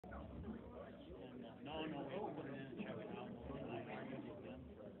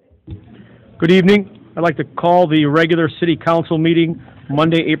Good evening. I'd like to call the regular city council meeting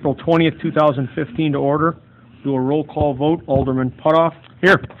Monday, April 20th, 2015 to order. Do a roll call vote. Alderman Putoff.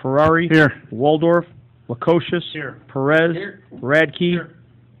 Here. Ferrari. Here. Waldorf. Lukosius. Here. Perez. Here. Radke. Here.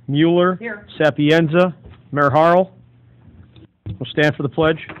 Mueller. Here. Sapienza. Mayor Harrell. We'll stand for the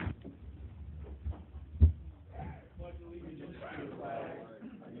pledge.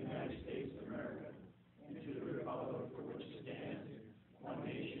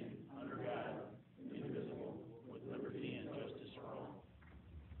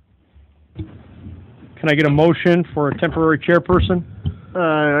 Can I get a motion for a temporary chairperson?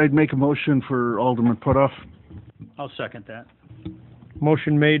 I'd make a motion for Alderman Putoff. I'll second that.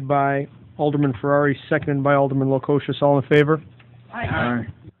 Motion made by Alderman Ferrari, seconded by Alderman Lukosius. All in favor? Aye.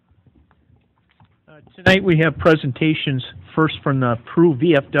 Tonight we have presentations, first from the Peru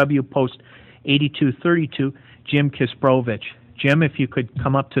VFW Post 8232, Jim Kisprovich. Jim, if you could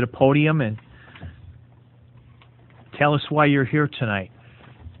come up to the podium and tell us why you're here tonight.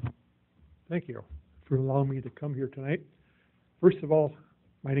 Thank you for allowing me to come here tonight. First of all,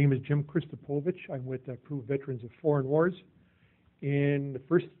 my name is Jim Kristopovich. I'm with Peru Veterans of Foreign Wars. And the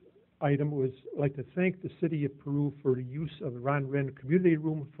first item was I'd like to thank the city of Peru for the use of the Ron Wren Community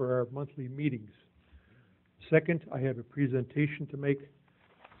Room for our monthly meetings. Second, I have a presentation to make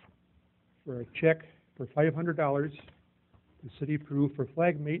for a check for $500 to the city of Peru for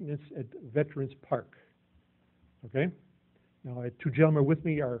flag maintenance at Veterans Park. Okay? Now, I have two gentlemen with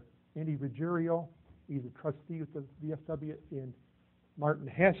me are Andy Ruggiero, he's a trustee with the VFW, and Martin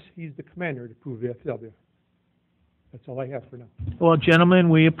Hess, he's the commander of the Peru VFW. That's all I have for now. Well, gentlemen,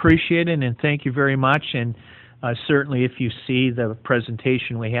 we appreciate it and thank you very much. And certainly if you see the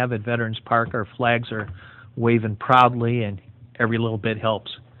presentation we have at Veterans Park, our flags are waving proudly and every little bit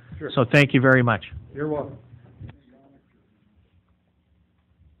helps. Sure. So thank you very much. You're welcome.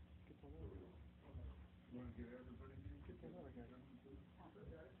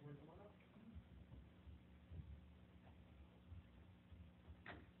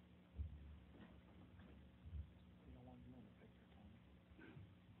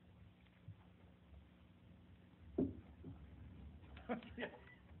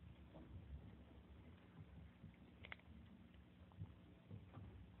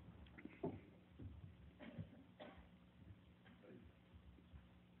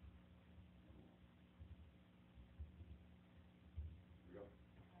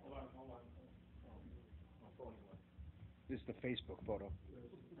 This is the Facebook photo.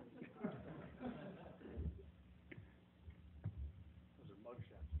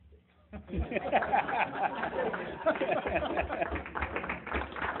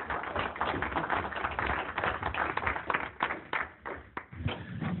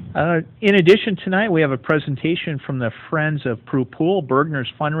 In addition, tonight we have a presentation from the Friends of Peru Pool, Bergner's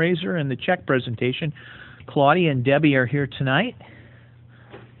fundraiser, and the check presentation. Claudia and Debbie are here tonight.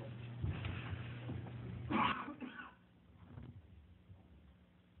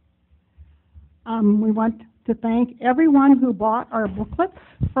 We want to thank everyone who bought our booklets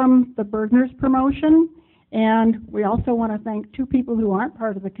from the Bergner's promotion, and we also want to thank two people who aren't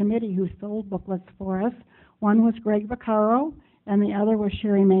part of the committee who sold booklets for us. One was Greg Vaccaro, and the other was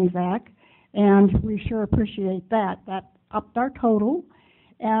Sherry Mazak, and we sure appreciate that. That upped our total,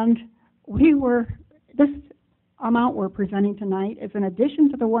 and this amount we're presenting tonight is in addition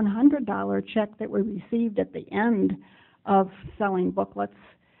to the $100 check that we received at the end of selling booklets.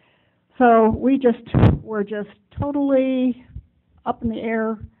 So we're just totally up in the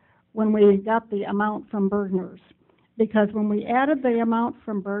air when we got the amount from Bergner's, because when we added the amount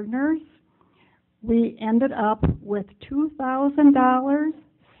from Bergner's, we ended up with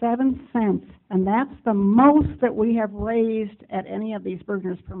 $2,000.07, and that's the most that we have raised at any of these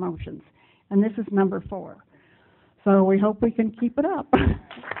Bergner's promotions, and this is number 4. So we hope we can keep it up.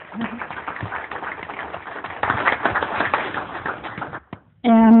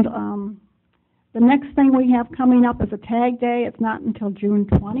 And the next thing we have coming up is a tag day. It's not until June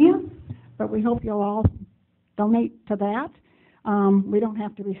 20th, but we hope you'll all donate to that. We don't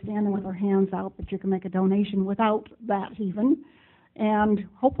have to be standing with our hands out, but you can make a donation without that even. And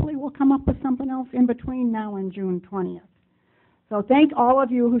hopefully we'll come up with something else in between now and June 20th. So thank all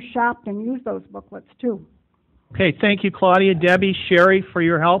of you who shopped and used those booklets too. Okay, thank you, Claudia, Debbie, Sherry, for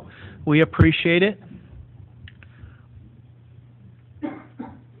your help. We appreciate it.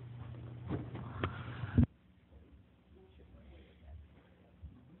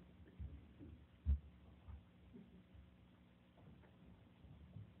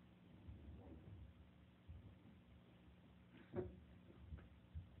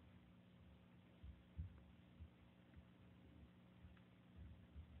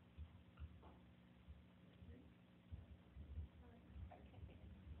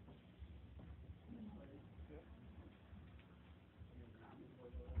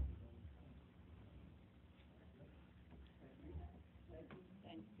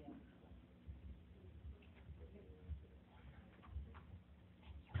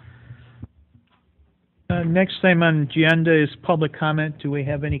 Next item on the agenda is public comment. Do we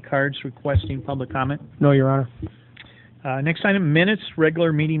have any cards requesting public comment? No, Your Honor. Next item, minutes,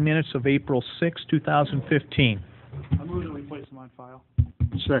 regular meeting minutes of April 6, 2015. I move that we place them on file.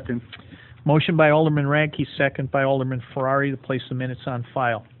 Second. Motion by Alderman Radke, second by Alderman Ferrari to place the minutes on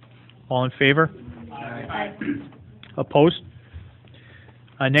file. All in favor? Aye. Opposed?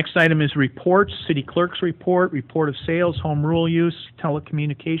 Next item is reports, city clerk's report, report of sales, home rule use,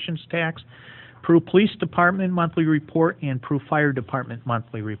 telecommunications tax, Peru Police Department monthly report, and Peru Fire Department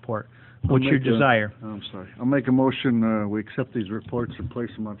monthly report. What's your desire? I'm sorry. I'll make a motion, we accept these reports and place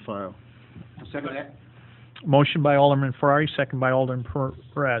them on file. Second that. Motion by Alderman Ferrari, second by Alderman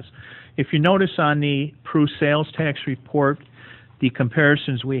Perez. If you notice on the Peru sales tax report, the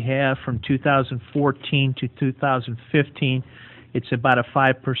comparisons we have from 2014 to 2015, it's about a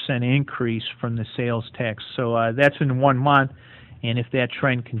 5% increase from the sales tax. So that's in 1 month, and if that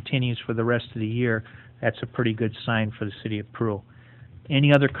trend continues for the rest of the year, that's a pretty good sign for the city of Peru.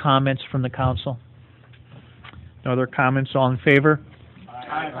 Any other comments from the council? No other comments? All in favor?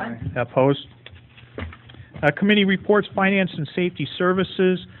 Aye. Opposed? Committee reports, Finance and Safety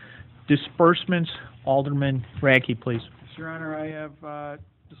Services, disbursements. Alderman Radke, please. Your Honor, I have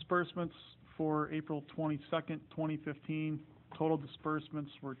disbursements for April 22nd, 2015. Total disbursements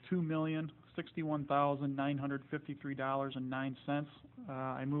were $2,061,953.09.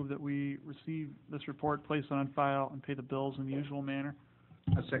 I move that we receive this report, place it on file, and pay the bills in the usual manner.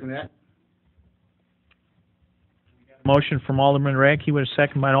 I'll second that. Motion from Alderman Radke with a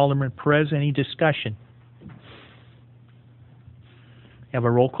second by Alderman Perez. Any discussion? Have a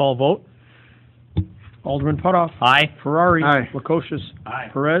roll call vote. Alderman Putoff. Aye. Ferrari. Aye. Lukosius. Aye.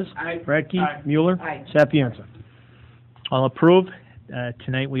 Perez. Aye. Radke. Aye. Mueller. Aye. Sapienza. All approved.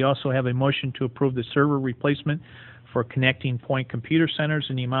 Tonight we also have a motion to approve the server replacement for Connecting Point Computer Centers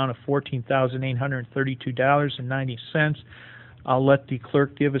in the amount of $14,832.90. I'll let the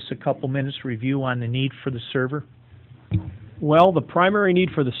clerk give us a couple minutes review on the need for the server. Well, the primary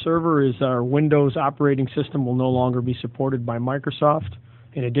need for the server is our Windows operating system will no longer be supported by Microsoft.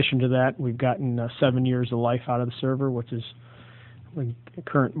 In addition to that, we've gotten 7 years of life out of the server, which is, in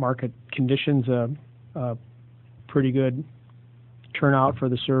current market conditions, a pretty good turnout for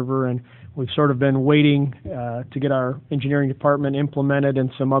the server. And we've sort of been waiting to get our engineering department implemented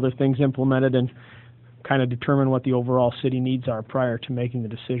and some other things implemented and kind of determine what the overall city needs are prior to making the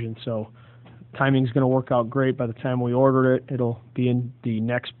decision. So timing's going to work out great. By the time we order it, it'll be in the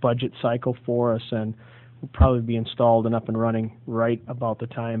next budget cycle for us, and will probably be installed and up and running right about the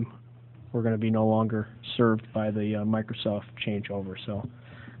time we're going to be no longer served by the Microsoft changeover. So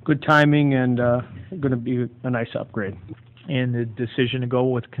good timing and going to be a nice upgrade. And the decision to go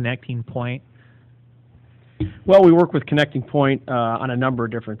with Connecting Point. Well, we work with Connecting Point on a number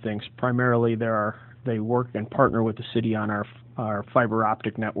of different things. Primarily, they work and partner with the city on our fiber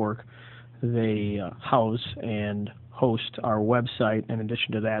optic network. They house and host our website. In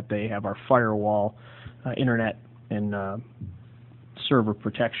addition to that, they have our firewall, internet, and server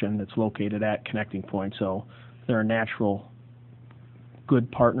protection that's located at Connecting Point. So they're a natural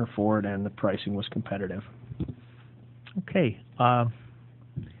good partner for it, and the pricing was competitive. Okay.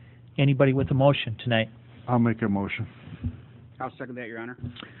 Anybody with a motion tonight? I'll make a motion. I'll second that, Your Honor.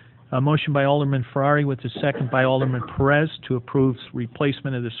 A motion by Alderman Ferrari with a second by Alderman Perez to approve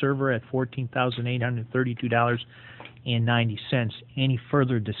replacement of the server at $14,832.90. Any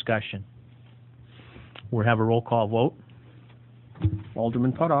further discussion? We'll have a roll call vote.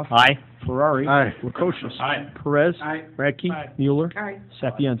 Alderman Putoff. Aye. Ferrari. Aye. Lukosius. Aye. Perez. Aye. Radke. Aye. Mueller. Aye.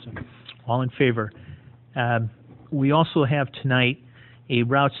 Sapienza. All in favor. We also have tonight a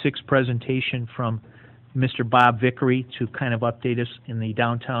Route 6 presentation from Mr. Bob Vickery to kind of update us in the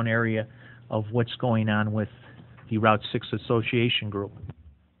downtown area of what's going on with the Route 6 Association Group.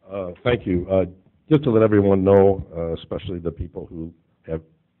 Thank you. Just to let everyone know, especially the people who have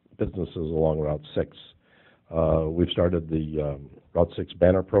businesses along Route 6, we've started the Route 6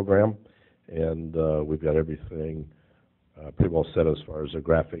 banner program, and we've got everything pretty well set as far as the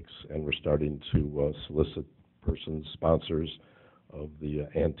graphics, and we're starting to solicit persons, sponsors of the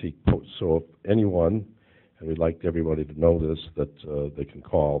antique post. So if anyone, and we'd like everybody to know this, that they can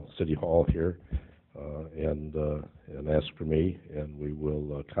call City Hall here and ask for me, and we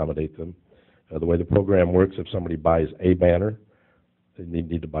will accommodate them. The way the program works, if somebody buys a banner, they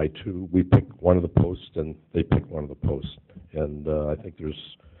need to buy two. We pick one of the posts, and they pick one of the posts. And I think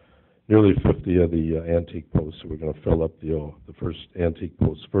there's nearly 50 of the antique posts, so we're going to fill up the first antique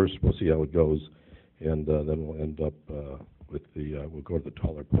post first. We'll see how it goes, and then we'll end up with we'll go to the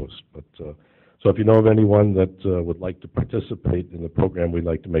taller post. But so if you know of anyone that would like to participate in the program, we'd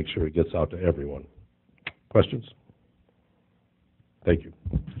like to make sure it gets out to everyone. Questions? Thank you.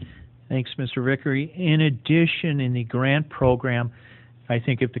 Thanks, Mr. Vickery. In addition, in the grant program, I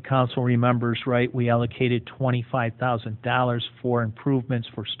think if the council remembers right, we allocated $25,000 for improvements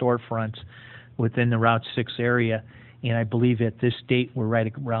for storefronts within the Route 6 area. And I believe at this date, we're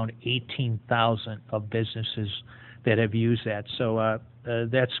right around 18,000 of businesses that have used that. So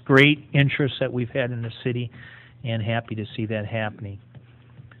that's great interest that we've had in the city, and happy to see that happening.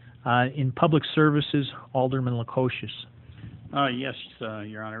 In public services, Alderman Lukosius. Yes,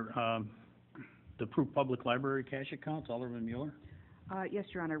 Your Honor. The Peru Public Library cash accounts, Alderman Mueller? Yes,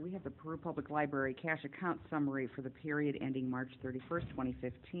 Your Honor. We have the Peru Public Library cash account summary for the period ending March 31st,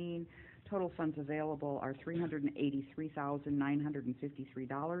 2015. Total funds available are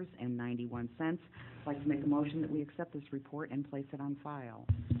 $383,953.91. I'd like to make a motion that we accept this report and place it on file.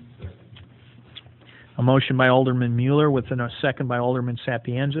 A motion by Alderman Mueller with a second by Alderman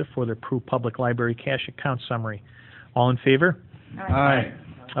Sapienza for the Peru Public Library cash account summary. All in favor? Aye.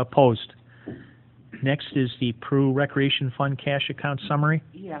 Opposed? Next is the Peru Recreation Fund cash account summary.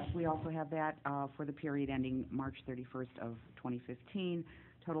 Yes, we also have that for the period ending March 31st of 2015.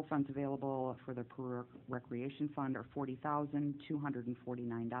 Total funds available for the Peru Recreation Fund are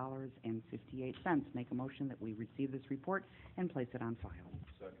 $40,249.58. Make a motion that we receive this report and place it on file.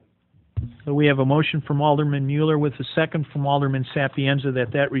 So we have a motion from Alderman Mueller with a second from Alderman Sapienza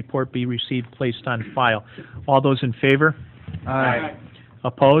that report be received, placed on file. All those in favor? Aye.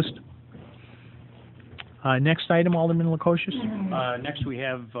 Opposed? Next item, Alderman Lukosius. Next we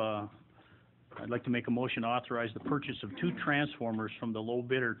have, I'd like to make a motion to authorize the purchase of 2 transformers from the low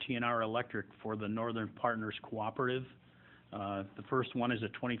bidder TNR Electric for the Northern Partners Cooperative. The first one is a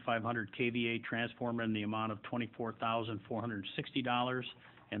 2,500 kVA transformer in the amount of $24,460,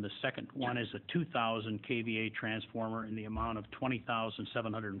 and the second one is a 2,000 kVA transformer in the amount of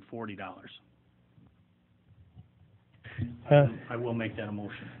 $20,740. I will make that a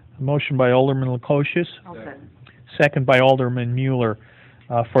motion. A motion by Alderman Lukosius, second by Alderman Mueller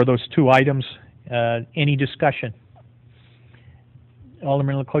for those 2 items. Any discussion?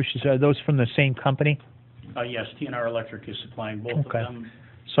 Alderman Lukosius, are those from the same company? Yes, TNR Electric is supplying both of them.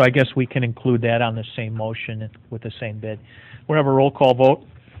 So I guess we can include that on the same motion with the same bid. We'll have a roll call vote.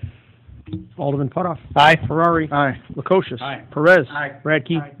 Alderman Putoff. Aye. Ferrari. Aye. Lukosius. Aye. Perez. Aye.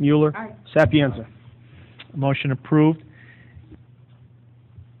 Radke. Aye. Mueller. Aye. Sapienza. Motion approved.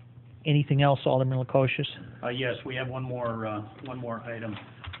 Anything else, Alderman Lukosius? Yes, we have one more item.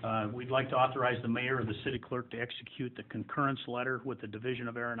 We'd like to authorize the mayor or the city clerk to execute the concurrence letter with the Division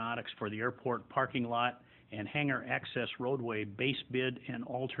of Aeronautics for the airport parking lot and hangar access roadway base bid and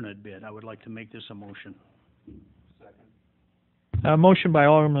alternate bid. I would like to make this a motion. Motion by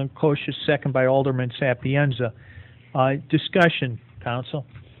Alderman Lukosius, second by Alderman Sapienza. Discussion, council.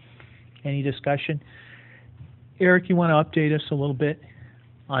 Any discussion? Eric, you want to update us a little bit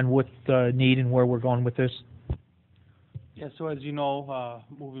on what the need and where we're going with this? Yeah, so as you know,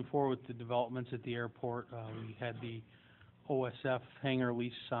 moving forward with the developments at the airport, we had the OSF hangar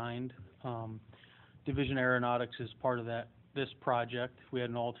lease signed. Division Aeronautics is part of this project. We had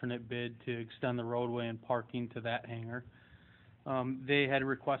an alternate bid to extend the roadway and parking to that hangar. They had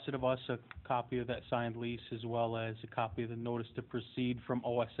requested of us a copy of that signed lease as well as a copy of the notice to proceed from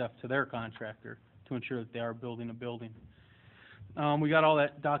OSF to their contractor to ensure that they are building a building. We got all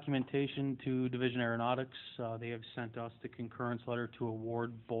that documentation to Division Aeronautics. They have sent us the concurrence letter to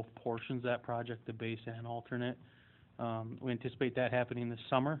award both portions of that project, the base and alternate. We anticipate that happening this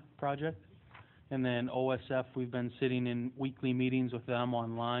summer project. And then OSF, we've been sitting in weekly meetings with them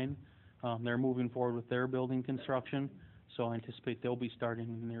online. They're moving forward with their building construction, so I anticipate they'll be starting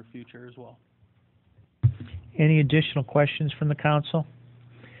in the near future as well. Any additional questions from the council?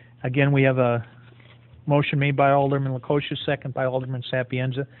 Again, we have a motion made by Alderman Lukosius, second by Alderman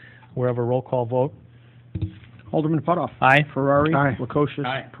Sapienza. We'll have a roll call vote. Alderman Putoff. Aye. Ferrari. Aye. Lukosius.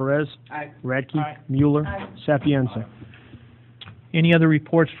 Aye. Perez. Aye. Radke. Aye. Mueller. Aye. Sapienza. Any other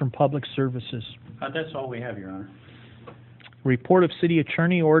reports from public services? That's all we have, Your Honor. Report of city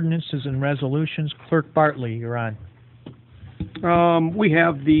attorney, ordinances and resolutions. Clerk Bartley, you're on. We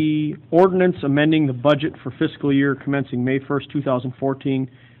have the ordinance amending the budget for fiscal year commencing May 1st, 2014,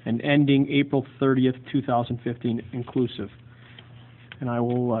 and ending April 30th, 2015 inclusive. And I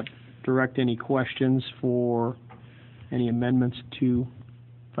will direct any questions for any amendments to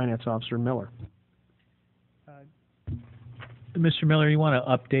Finance Officer Miller. Mr. Miller, you want to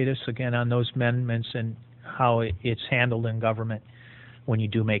update us again on those amendments and how it's handled in government when you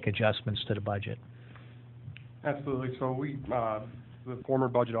do make adjustments to the budget? Absolutely. So we, the former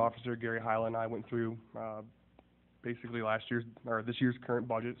budget officer, Gary Highland, and I went through basically this year's current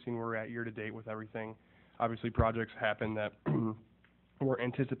budget, seeing where we're at year to date with everything. obviously projects happen that were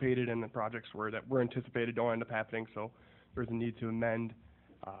anticipated, and the projects that were anticipated don't end up happening, so there's a need to amend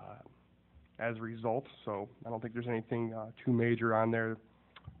as a result. So I don't think there's anything too major on there.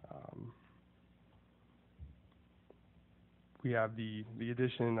 We have the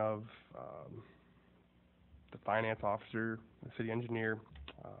addition of the finance officer, the city engineer,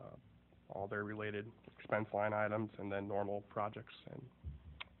 all their related expense line items, and then normal projects, and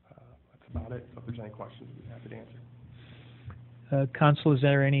that's about it. So if there's any questions, we'd be happy to answer. Council, is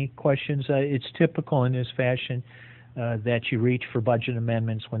there any questions? It's typical in this fashion that you reach for budget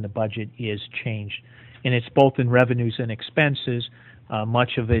amendments when the budget is changed. And it's both in revenues and expenses.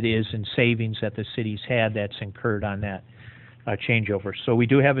 Much of it is in savings that the city's had that's incurred on that changeover. So we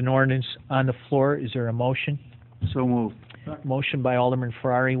do have an ordinance on the floor. Is there a motion? So moved. Motion by Alderman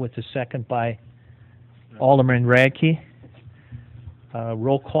Ferrari with a second by Alderman Radke.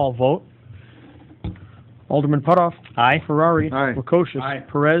 Roll call vote. Alderman Putoff. Aye. Ferrari. Aye. Lukosius. Aye.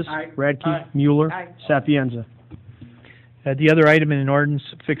 Perez. Aye. Radke. Aye. Mueller. Aye. Sapienza. The other item in an ordinance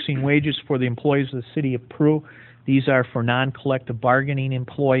fixing wages for the employees of the city of Peru. These are for non-collective bargaining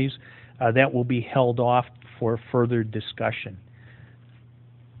employees. That will be held off for further discussion.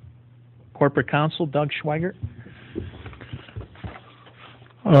 Corporate Counsel, Doug Schweigert.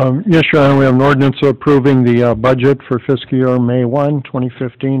 Yes, Your Honor, we have an ordinance approving the budget for fiscal year May 1,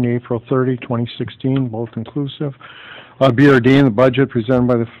 2015 to April 30, 2016, both inclusive. BRD, the budget presented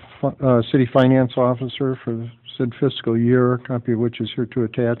by the City Finance Officer for the said fiscal year, a copy of which is here to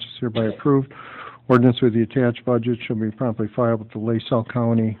attach, is hereby approved. Ordinance with the attached budget shall be promptly filed with the LaSalle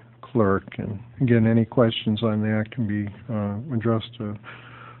County Clerk. And again, any questions on that can be addressed to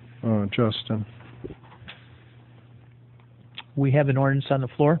Justin. We have an ordinance on the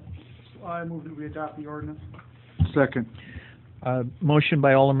floor. I move that we adopt the ordinance. Second. Motion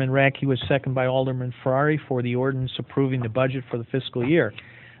by Alderman Radke with second by Alderman Ferrari for the ordinance approving the budget for the fiscal year.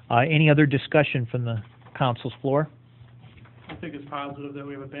 Any other discussion from the council's floor? I think it's positive that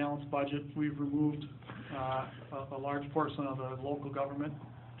we have a balanced budget. We've removed a large portion of the local government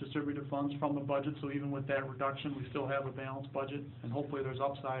distributed funds from the budget, so even with that reduction, we still have a balanced budget, and hopefully there's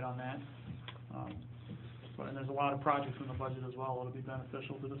upside on that. And there's a lot of projects in the budget as well that'll be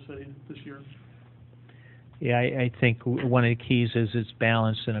beneficial to the city this year. Yeah, I think one of the keys is it's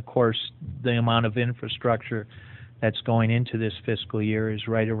balanced, and of course, the amount of infrastructure that's going into this fiscal year is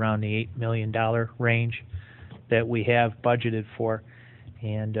right around the $8 million range that we have budgeted for,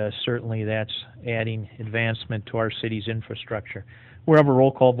 and certainly that's adding advancement to our city's infrastructure. We'll have a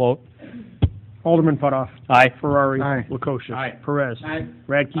roll call vote. Alderman Putoff. Aye. Ferrari. Aye. Lukosius. Aye. Perez. Aye.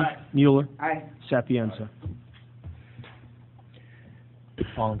 Radke. Aye. Mueller. Aye. Sapienza.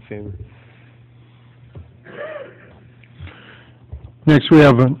 All in favor? Next, we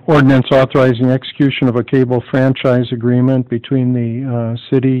have an ordinance authorizing execution of a cable franchise agreement between the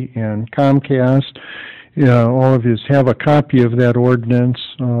city and Comcast. All of you have a copy of that ordinance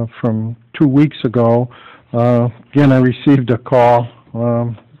from 2 weeks ago. Again, I received a call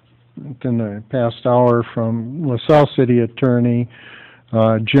within the past hour from LaSalle City Attorney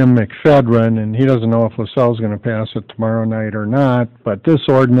Jim McFedrin, and he doesn't know if LaSalle's going to pass it tomorrow night or not, but this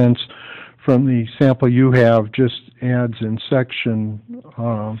ordinance from the sample you have just adds in section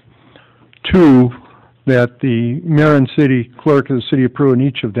 2 that the mayor and city clerk of the city of Peru, and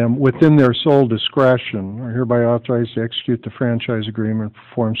each of them, within their sole discretion, are hereby authorized to execute the franchise agreement,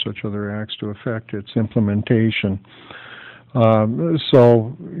 perform such other acts to effect its implementation.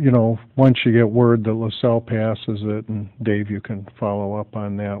 So, once you get word that LaSalle passes it, and Dave, you can follow up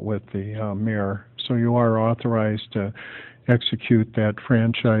on that with the mayor. So you are authorized to execute that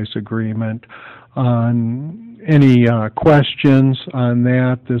franchise agreement. Any questions on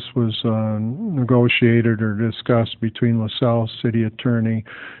that? This was negotiated or discussed between LaSalle City Attorney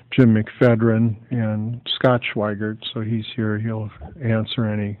Jim McFedrin and Scott Schweigert, so he's here. He'll answer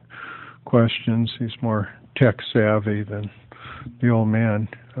any questions. He's more tech savvy than the old man.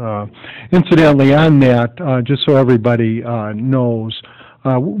 Incidentally, on that, just so everybody knows,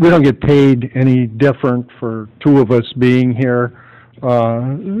 we don't get paid any different for two of us being here.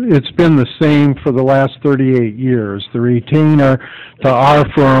 It's been the same for the last 38 years. The retainer to our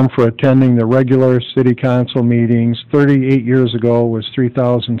firm for attending the regular city council meetings 38 years ago was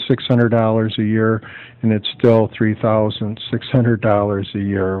 $3,600 a year, and it's still $3,600 a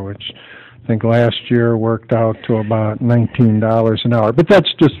year, which I think last year worked out to about $19 an hour. But that's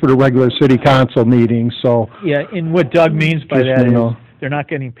just for the regular city council meetings, so... Yeah, and what Doug means by that is know. they're not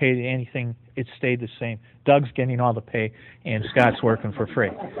getting paid anything. It stayed the same. Doug's getting all the pay, and Scott's working for free.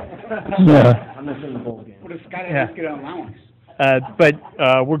 Yeah. I'm not in the bowl game. What if Scott has to get an allowance? But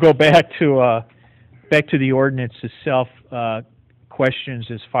we'll go back to back to the ordinance itself, questions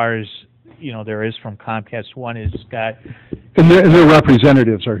as far as, there is from Comcast. One is, Scott. And their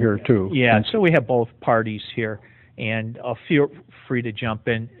representatives are here too. Yeah, so we have both parties here, and feel free to jump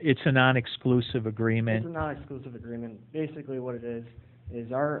in. It's a non-exclusive agreement. It's a non-exclusive agreement. Basically what it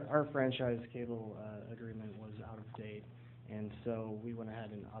is our franchise cable agreement was out of date, and so we went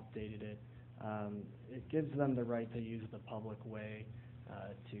ahead and updated it. It gives them the right to use the public way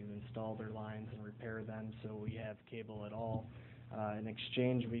to install their lines and repair them, so we have cable at all. In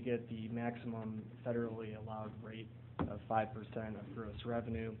exchange, we get the maximum federally allowed rate of 5% of gross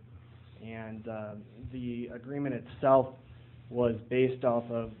revenue, and the agreement itself was based off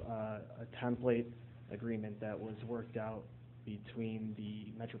of a template agreement that was worked out between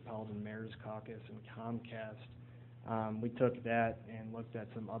the Metropolitan Mayor's Caucus and Comcast. We took that and looked at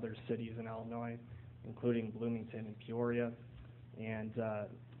some other cities in Illinois, including Bloomington and Peoria, and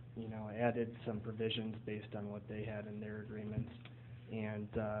added some provisions based on what they had in their agreements. And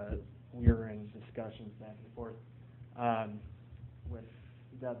we were in discussions back and forth with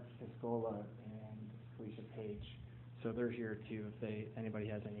Deb Piscola and Felicia Page. So they're here too if anybody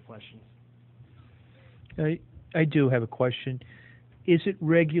has any questions. I do have a question. Is it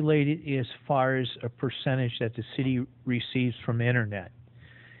regulated as far as a percentage that the city receives from internet?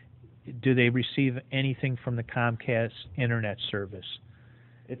 Do they receive anything from the Comcast internet service?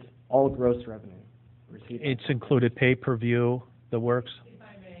 It's all gross revenue. It's included pay-per-view, the works? If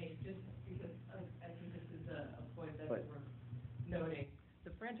I may, just because I think this is a point that's worth noting.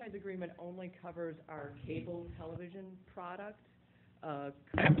 The franchise agreement only covers our cable television product.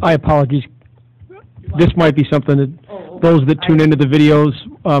 I apologize. This might be something that those that tune into the videos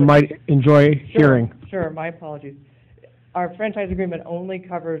might enjoy hearing. Sure, my apologies. Our franchise agreement only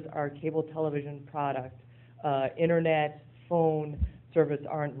covers our cable television product. Internet, phone service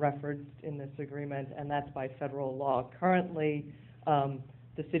aren't referenced in this agreement, and that's by federal law. Currently,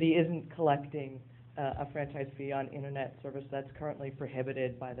 the city isn't collecting a franchise fee on internet service. That's currently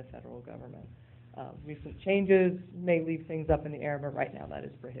prohibited by the federal government. Recent changes may leave things up in the air, but right now that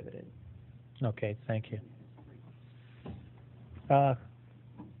is prohibited. Okay, thank you.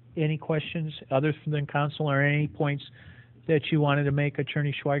 Any questions, others from the council, or any points that you wanted to make,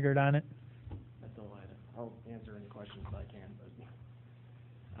 Attorney Schweigert, on it? That's all I have. I'll answer any questions if I can.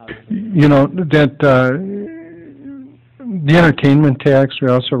 The entertainment tax, we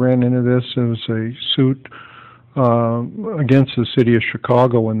also ran into this. There was a suit against the city of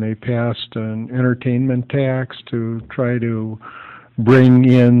Chicago when they passed an entertainment tax to try to bring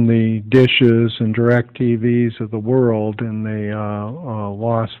in the dishes and DirecTVs of the world, and they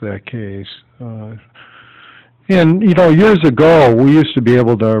lost that case. And, years ago, we used to be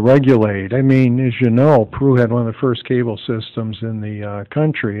able to regulate. I mean, as you know, Peru had one of the first cable systems in the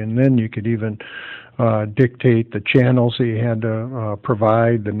country, and then you could even dictate the channels that you had to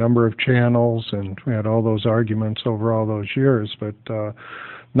provide, the number of channels, and we had all those arguments over all those years. But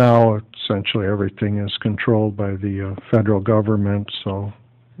now, essentially, everything is controlled by the federal government. So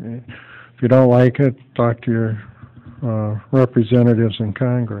if you don't like it, talk to your representatives in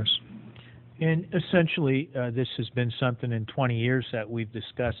Congress. And essentially, this has been something in 20 years that we've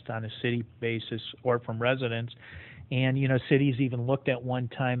discussed on a city basis or from residents. And, cities even looked at one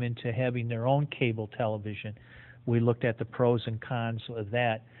time into having their own cable television. We looked at the pros and cons of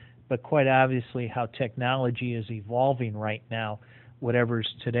that. But quite obviously, how technology is evolving right now, whatever's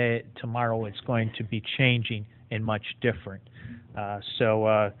today, tomorrow it's going to be changing and much different.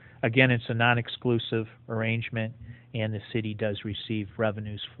 So again, it's a non-exclusive arrangement, and the city does receive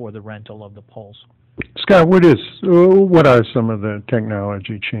revenues for the rental of the poles. Scott, what are some of the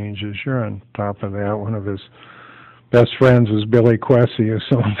technology changes? You're on top of that. One of his best friends is Billy Quessy, as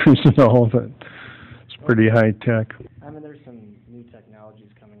some of you know, that it's pretty high tech. I mean, there's some new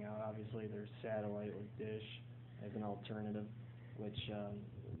technologies coming out. Obviously, there's satellite with Dish as an alternative, which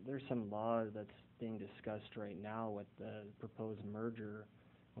there's some law that's being discussed right now with the proposed merger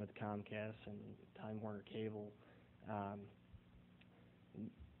with Comcast and Time Warner Cable.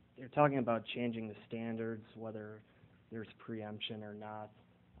 They're talking about changing the standards, whether there's preemption or not,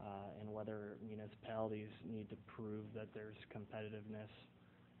 and whether municipalities need to prove that there's competitiveness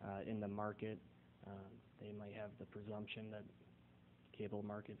in the market. They might have the presumption that cable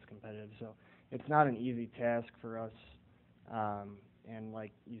market's competitive. So it's not an easy task for us. And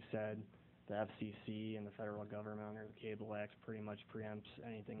like you said, the FCC and the federal government under the Cable Act pretty much preempts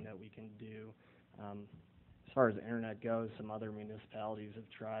anything that we can do. As far as the internet goes, some other municipalities have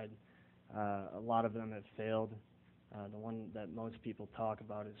tried. A lot of them have failed. The one that most people talk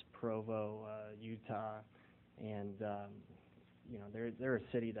about is Provo, Utah, and you know, they're a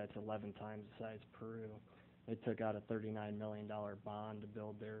city that's 11 times the size of Peru. They took out a $39 million bond to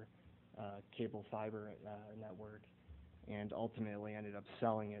build their cable fiber network, and ultimately ended up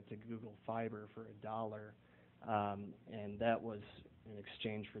selling it to Google Fiber for $1, and that was in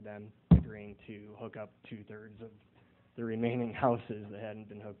exchange for them agreeing to hook up 2/3 of the remaining houses that hadn't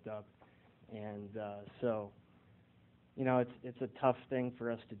been hooked up. And so, you know, it's a tough thing for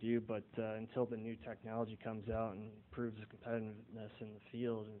us to do, but until the new technology comes out and proves the competitiveness in the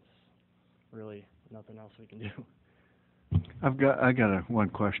field, it's really nothing else we can do. I got one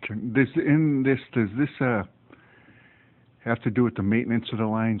question. Does this have to do with the maintenance of the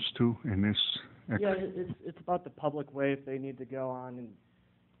lines too? In this? Yeah, it's about the public way if they need to go on and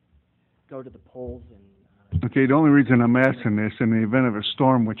go to the poles and. Okay, the only reason I'm asking this, in the event of a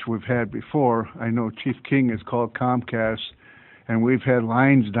storm, which we've had before, I know Chief King has called Comcast, and we've had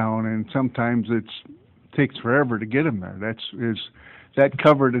lines down, and sometimes it takes forever to get them there. Is that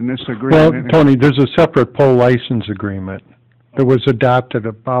covered in this agreement? Well, Tony, there's a separate pole license agreement that was adopted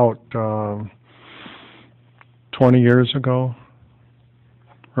about 20 years ago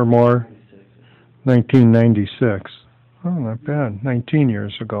or more. 1996. Oh, not bad. 19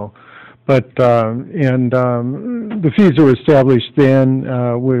 years ago. But, the fees that were established then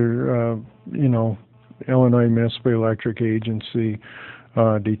were, you know, Illinois Municipal Electric Agency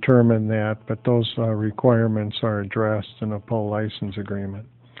determined that, but those requirements are addressed in a pole license agreement.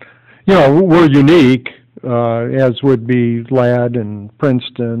 You know, we're unique, as would be Ladd and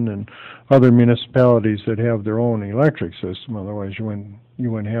Princeton and other municipalities that have their own electric system. Otherwise,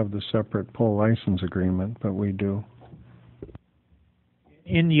 you wouldn't have the separate pole license agreement, but we do.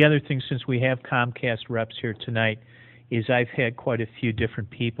 And the other thing, since we have Comcast reps here tonight, is I've had quite a few different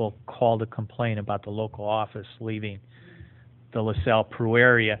people call to complain about the local office leaving the LaSalle, Peru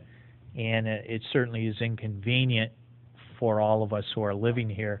area, and it certainly is inconvenient for all of us who are living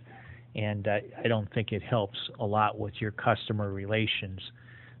here, and I don't think it helps a lot with your customer relations.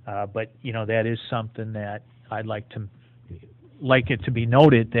 But, you know, that is something that I'd like it to be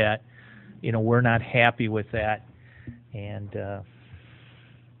noted that, you know, we're not happy with that, and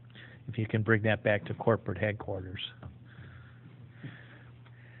if you can bring that back to corporate headquarters.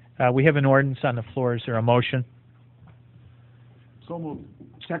 We have an ordinance on the floor. Is there a motion? So moved.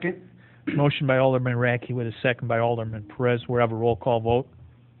 Second. Motion by Alderman Radke with a second by Alderman Perez. We'll have a roll call vote.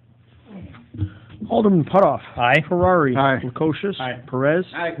 Alderman Putoff. Aye. Ferrari. Aye. Lukosius. Aye. Perez.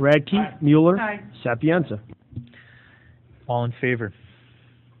 Aye. Radke. Aye. Mueller. Aye. Sapienza. All in favor?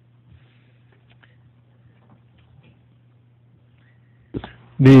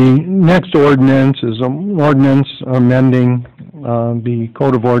 The next ordinance is an ordinance amending the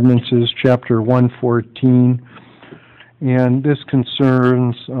Code of Ordinances, Chapter 114, and this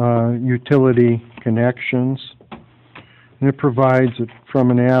concerns utility connections. And it provides that from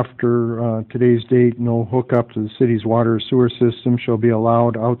and after today's date, no hookup to the city's water or sewer system shall be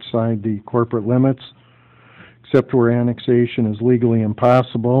allowed outside the corporate limits, except where annexation is legally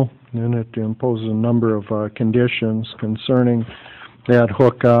impossible. And it imposes a number of conditions concerning that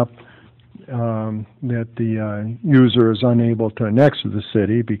hookup, that the user is unable to annex to the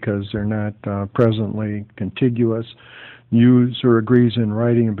city because they're not presently contiguous. The user agrees in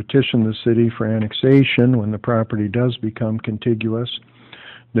writing and petition the city for annexation when the property does become contiguous.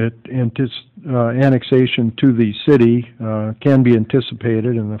 That annexation to the city can be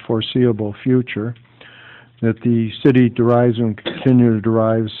anticipated in the foreseeable future. That the city derives and continue to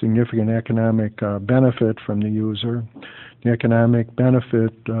derive significant economic benefit from the user. The economic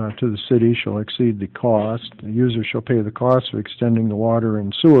benefit to the city shall exceed the cost. The user shall pay the cost of extending the water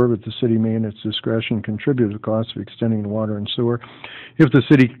and sewer, but the city may in its discretion contribute to the cost of extending the water and sewer if the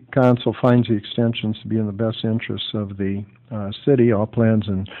city council finds the extensions to be in the best interests of the city. All plans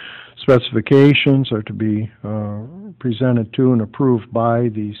and specifications are to be presented to and approved by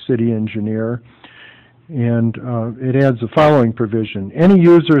the city engineer. And it adds the following provision. Any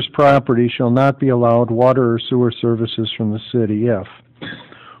user's property shall not be allowed water or sewer services from the city if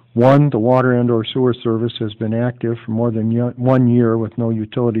 1, the water and or sewer service has been active for more than 1 year with no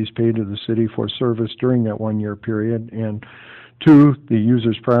utilities paid to the city for service during that 1 year period, and 2, the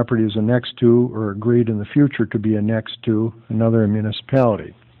user's property is annexed to or agreed in the future to be annexed to another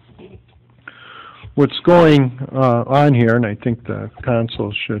municipality. What's going on here, and I think the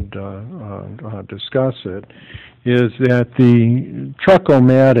council should discuss it, is that the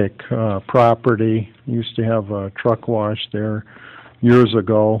Truck-O-Matic property used to have a truck wash there years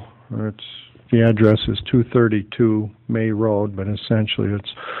ago. The address is 232 May Road, but essentially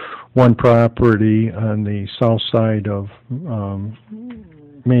it's one property on the south side of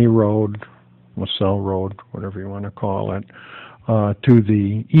May Road, LaSalle Road, whatever you want to call it. to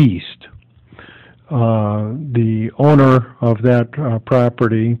the east. The owner of that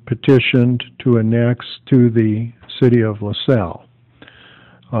property petitioned to annex to the city of LaSalle.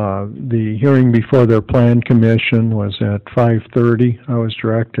 The hearing before their plan commission was at 5:30. I was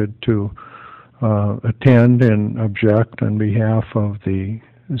directed to attend and object on behalf of the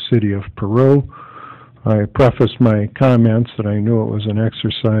city of Peru. I prefaced my comments that I knew it was an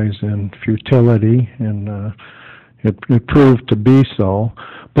exercise in futility, and it proved to be so.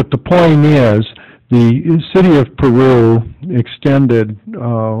 But the point is, the city of Peru extended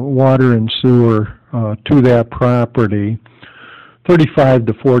water and sewer to that property 35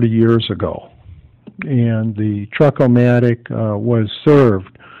 to 40 years ago. And the Truckomatic was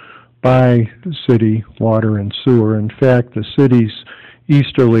served by city water and sewer. In fact, the city's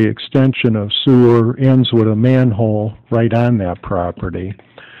easterly extension of sewer ends with a manhole right on that property.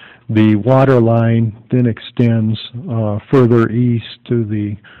 The water line then extends further east to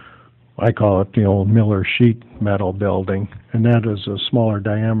the, I call it the old Miller sheet metal building, and that is a smaller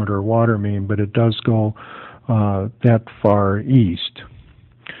diameter water main, but it does go that far east.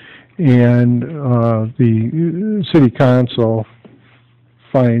 And the city council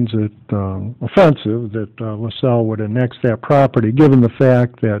finds it offensive that LaSalle would annex that property, given the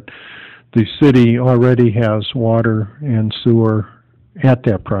fact that the city already has water and sewer at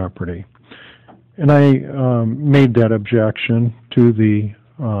that property. And I made that objection to the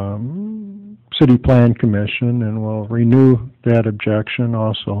City Plan Commission, and will renew that objection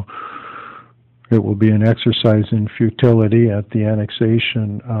also. It will be an exercise in futility at the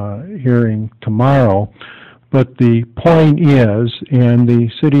annexation hearing tomorrow. But the point is, and the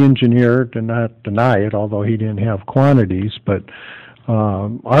city engineer did not deny it, although he didn't have quantities, but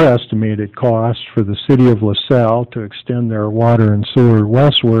our estimated cost for the city of LaSalle to extend their water and sewer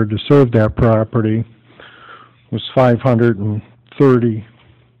westward to serve that property was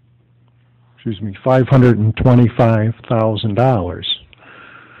 $525,000.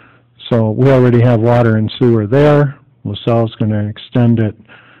 So we already have water and sewer there. LaSalle's going to extend it,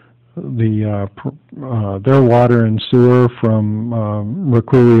 their water and sewer from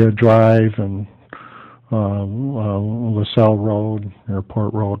Recuria Drive and LaSalle Road,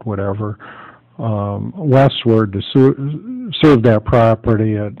 Airport Road, whatever, westward to serve that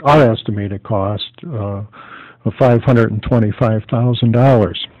property at our estimated cost of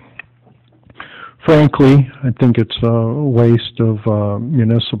 $525,000. Frankly, I think it's a waste of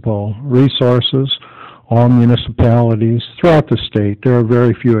municipal resources. All municipalities throughout the state, there are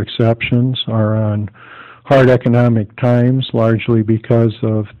very few exceptions, are on hard economic times, largely because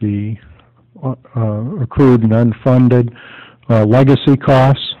of the accrued and unfunded legacy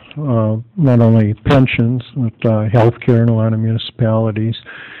costs, not only pensions, but health care in a lot of municipalities.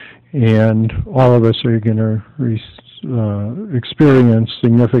 And all of us are going to experience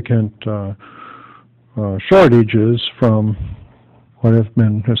significant shortages from what have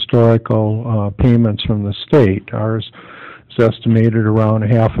been historical payments from the state. Ours is estimated around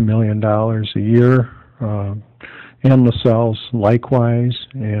 $500,000 a year, and LaSalle's likewise,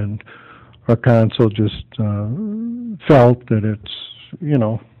 and our council just felt that it's,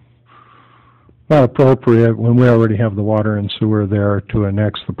 not appropriate when we already have the water and sewer there to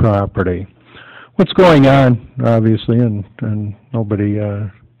annex the property. What's going on, obviously, and nobody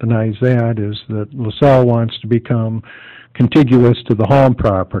denies that, is that LaSalle wants to become contiguous to the home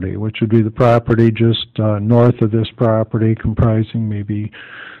property, which would be the property just north of this property, comprising maybe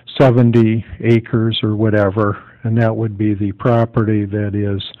 70 acres or whatever, and that would be the property that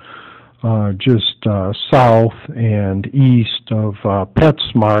is just south and east of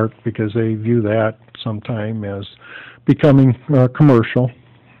PetSmart, because they view that sometime as becoming commercial.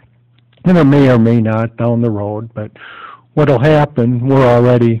 And it may or may not down the road, but what'll happen, we're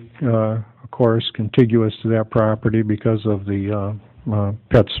already, of course, contiguous to that property because of the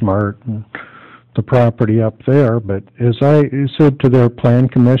PetSmart and the property up there. But as I said to their plan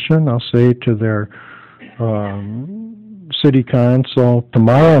commission, I'll say to their city council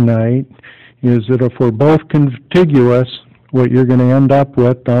tomorrow night, is that if we're both contiguous, what you're going to end up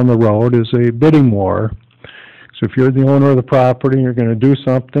with down the road is a bidding war. So if you're the owner of the property and you're going to do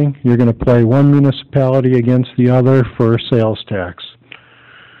something, you're going to play one municipality against the other for sales tax.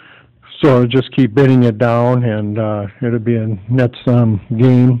 So just keep bidding it down, and it'll be a net sum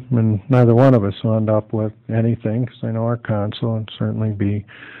game, and neither one of us will end up with anything, because I know our council would certainly be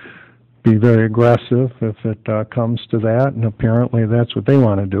very aggressive if it comes to that, and apparently that's what they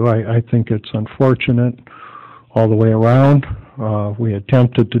want to do. I think it's unfortunate all the way around. We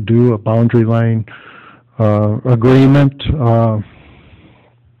attempted to do a boundary line agreement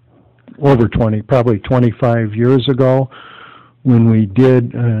over probably 25 years ago, when we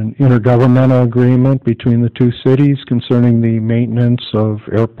did an intergovernmental agreement between the two cities concerning the maintenance of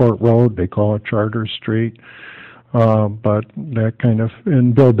Airport Road. They call it Charter Street. But that kind of,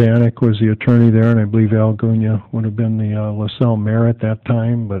 and Bill Bannock was the attorney there, and I believe Al Gunya would have been the LaSalle mayor at that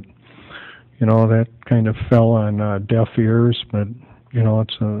time, but, you know, that kind of fell on deaf ears, but, you know,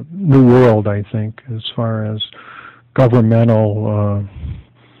 it's a new world, I think, as far as governmental,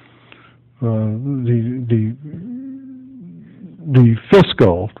 the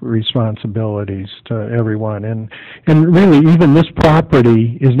fiscal responsibilities to everyone. And really, even this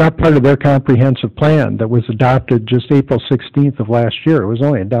property is not part of their comprehensive plan that was adopted just April 16th of last year. It was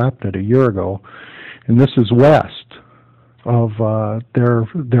only adopted a year ago. And this is west of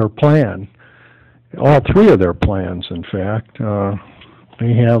their plan. All three of their plans, in fact.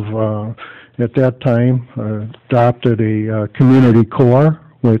 They have, at that time, adopted a community core,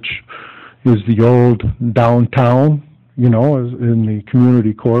 which is the old downtown, you know, in the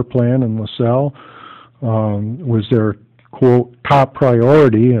community core plan in LaSalle, was their, quote, top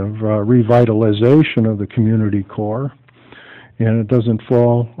priority of revitalization of the community core. And it doesn't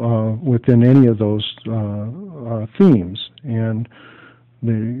fall within any of those themes. And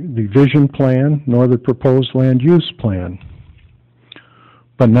the vision plan, nor the proposed land use plan.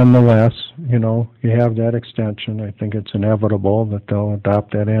 But nonetheless, you know, you have that extension. I think it's inevitable that they'll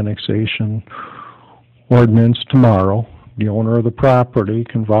adopt that annexation ordinance tomorrow. The owner of the property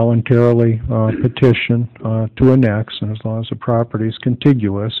can voluntarily petition to annex, and as long as the property is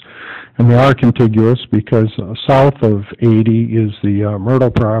contiguous, and they are contiguous because south of 80 is the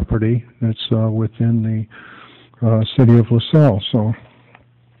Myrtle property that's within the city of LaSalle. So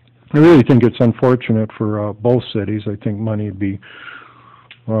I really think it's unfortunate for both cities. I think money would be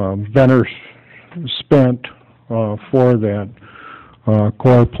better spent for that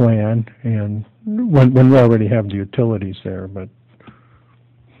core plan, and when we already have the utilities there, but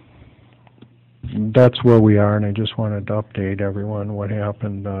that's where we are, and I just wanted to update everyone what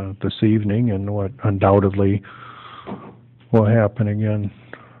happened this evening and what undoubtedly will happen again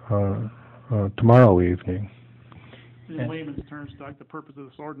tomorrow evening. In layman's terms, Doug, the purpose of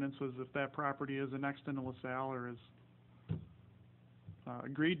this ordinance was if that property is annexed into LaSalle or is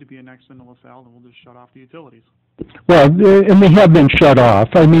agreed to be annexed into LaSalle, then we'll just shut off the utilities. Well, and they have been shut off.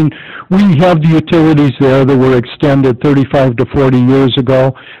 I mean, we have the utilities there that were extended 35 to 40 years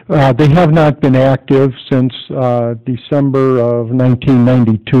ago. They have not been active since December of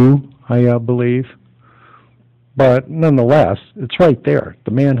 1992, I believe. But nonetheless, it's right there.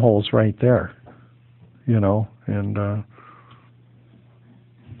 The manhole's right there, you know, and...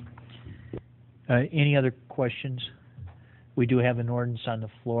 Any other questions? We do have an ordinance on the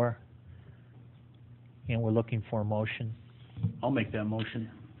floor, and we're looking for a motion. I'll make that motion.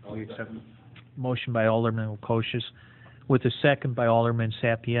 We accept it. Motion by Alderman Lukosius, with a second by Alderman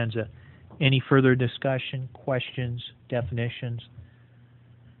Sapienza. Any further discussion, questions, definitions?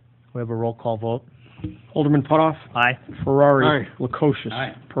 We have a roll call vote. Alderman Putoff. Aye. Ferrari. Aye. Lukosius.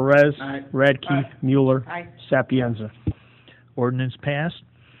 Aye. Perez. Aye. Radke. Aye. Mueller. Aye. Sapienza. Ordinance passed.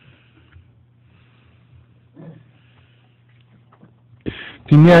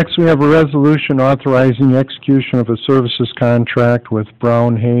 Next, we have a resolution authorizing the execution of a services contract with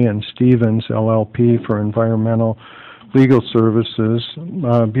Brown, Hay, and Stevens, LLP, for environmental legal services.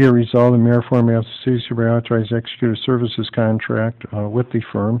 Be it resolved, the mayor form of the city supervisor authorized to execute a services contract with the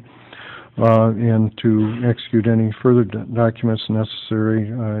firm and to execute any further documents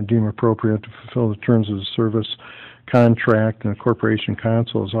necessary deemed appropriate to fulfill the terms of the service contract, and the corporation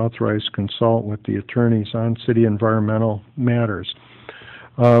counsel is authorized to consult with the attorneys on city environmental matters.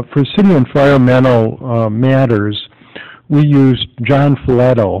 For city environmental matters, we used John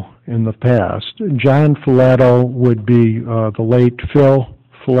Filetto in the past. John Filetto would be the late Phil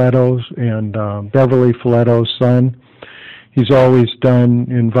Filetto's and Beverly Filetto's son. He's always done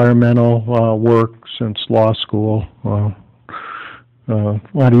environmental work since law school a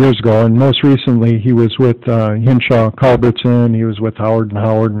lot of years ago, and most recently he was with Hinshaw Culbertson. He was with Howard and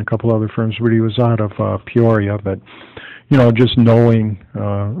Howard and a couple other firms, but he was out of Peoria. But you know, just knowing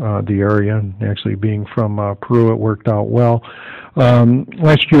the area and actually being from Peru, it worked out well.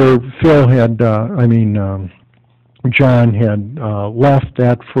 Last year, Phil had, John had left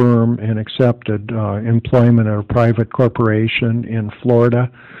that firm and accepted employment at a private corporation in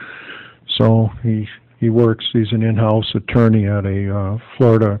Florida. So he works, he's an in-house attorney at a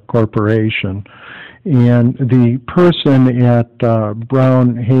Florida corporation. And the person at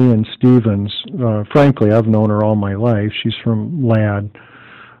Brown, Hay, and Stevens, frankly, I've known her all my life. She's from Ladd,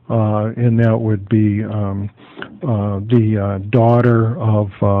 and that would be the daughter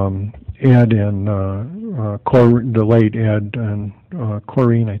of Ed and the late Ed and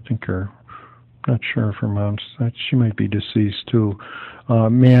Corrine, I think, are not sure if her mom's, she might be deceased too.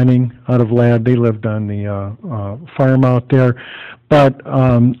 Manning out of Ladd, they lived on the farm out there. But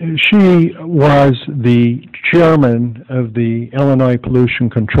she was the chairman of the Illinois Pollution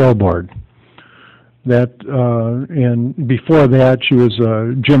Control Board. And before that, she was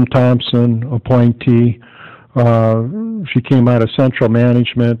a Jim Thompson appointee. She came out of Central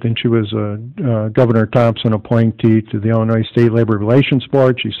Management, and she was a Governor Thompson appointee to the Illinois State Labor Relations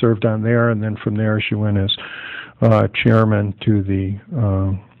Board. She served on there, and then from there she went as chairman to the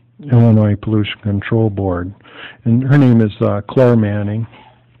Illinois Pollution Control Board. And her name is Claire Manning.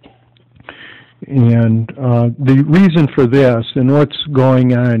 And the reason for this, and what's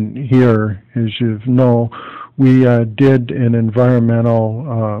going on here, as you know, we did an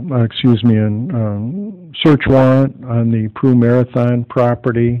environmental, search warrant on the Peru Marathon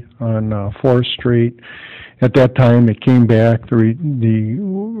property on 4th Street. At that time, it came back, the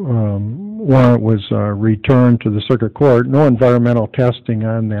warrant was returned to the circuit court. No environmental testing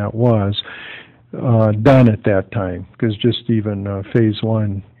on that was done at that time, because just even phase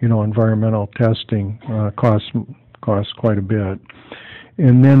one, environmental testing costs quite a bit.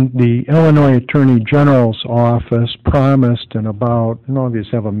 And then the Illinois Attorney General's office promised in about, I don't know if you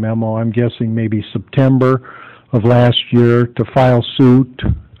have a memo, I'm guessing maybe September of last year, to file suit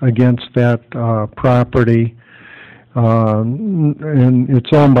against that property. And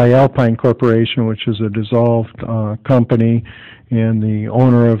it's owned by Alpine Corporation, which is a dissolved company, and the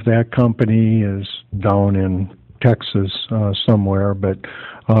owner of that company is down in Texas somewhere. But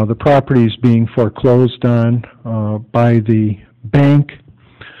the property is being foreclosed on by the bank.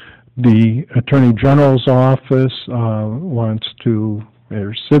 The Attorney General's office wants to,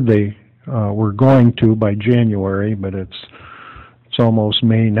 or said they were going to by January, but it's almost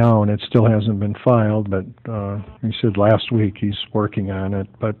May now, and it still hasn't been filed. But he said last week he's working on it.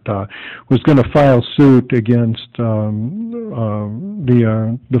 But was going to file suit against the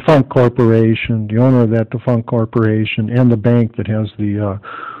defunct corporation, the owner of that defunct corporation, and the bank that has the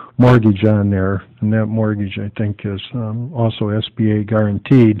mortgage on there. And that mortgage, I think, is also SBA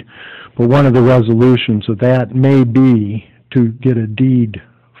guaranteed. But one of the resolutions of that may be to get a deed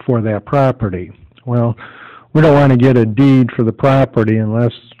for that property. Well, we don't want to get a deed for the property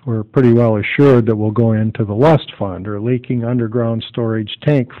unless we're pretty well assured that we'll go into the LUST fund, or Leaking Underground Storage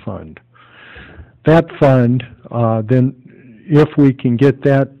Tank Fund. That fund, then if we can get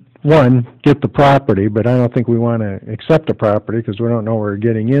that, get the property, but I don't think we want to accept the property because we don't know what we're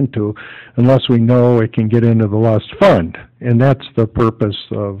getting into unless we know it can get into the LUST fund. And that's the purpose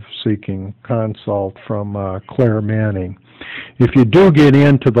of seeking consult from Claire Manning. If you do get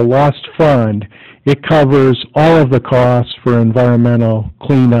into the LUST fund, it covers all of the costs for environmental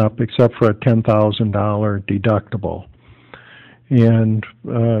cleanup except for a $10,000 deductible. And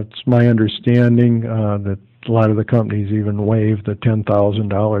it's my understanding that a lot of the companies even waive the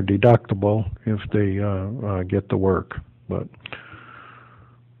 $10,000 deductible if they get the work. But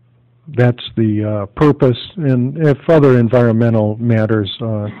that's the purpose. And if other environmental matters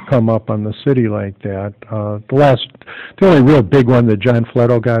come up on the city like that, the only real big one that John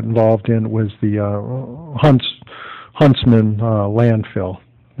Fletto got involved in was the Huntsman landfill.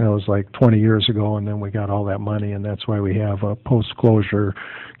 That was like 20 years ago, and then we got all that money, and that's why we have a post-closure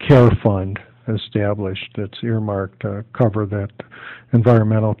care fund established that's earmarked to cover that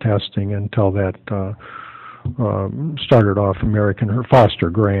environmental testing until that started off American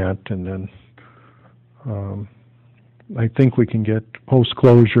Foster Grant, and then I think we can get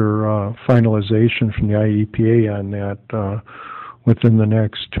post-closure finalization from the IEPA on that within the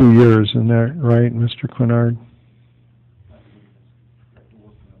next 2 years. Isn't that right, Mr. Clenard?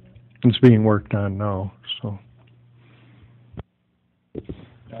 It's being worked on now, so.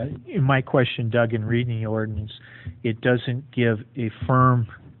 My question, Doug, in reading the ordinance, it doesn't give a firm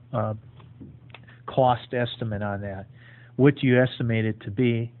cost estimate on that. What do you estimate it to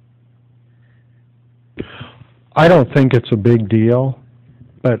be? I don't think it's a big deal,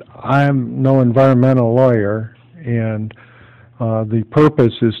 but I'm no environmental lawyer, and the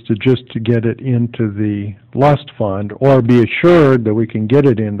purpose is to get it into the LUST fund, or be assured that we can get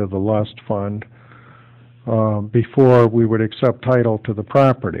it into the LUST fund before we would accept title to the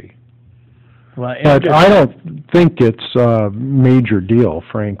property. Well, but I don't think it's a major deal,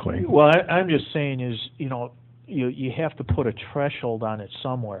 frankly. Well, I'm just saying is, you have to put a threshold on it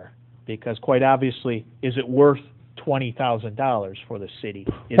somewhere, because quite obviously, is it worth $20,000 for the city?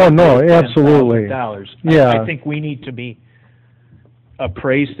 Oh, no, absolutely. Yeah. I think we need to be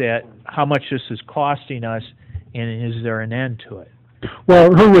appraised at how much this is costing us, and is there an end to it?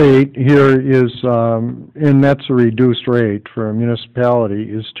 Well, her rate here is, and that's a reduced rate for a municipality,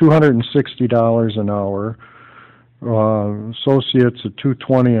 is $260 an hour. Associates at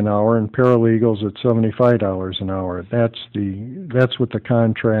 $220 an hour, and paralegals at $75 an hour. That's what the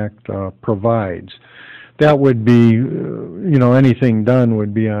contract provides. That would be, anything done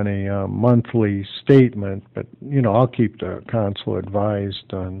would be on a monthly statement, but, I'll keep the council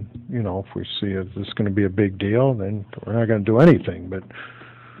advised on, if we see if this is going to be a big deal, then we're not going to do anything, but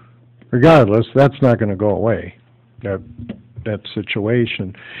regardless, that's not going to go away, that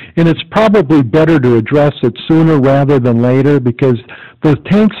situation. And it's probably better to address it sooner rather than later, because the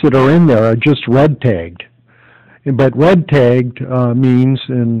tanks that are in there are just red tagged. But red tagged means,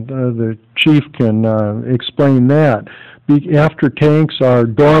 and the chief can explain that, after tanks are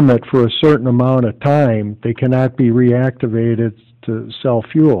dormant for a certain amount of time, they cannot be reactivated to sell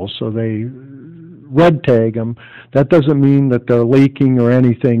fuel. So they red tag them. That doesn't mean that they're leaking or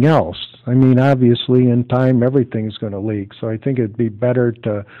anything else. I mean, obviously, in time, everything's going to leak. So I think it'd be better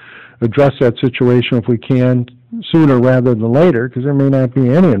to address that situation if we can sooner rather than later, because there may not be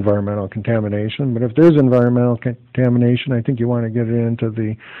any environmental contamination. But if there's environmental contamination, I think you want to get it into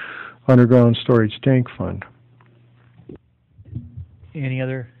the underground storage tank fund. Any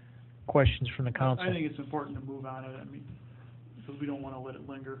other questions from the council? I think it's important to move on it, because we don't want to let it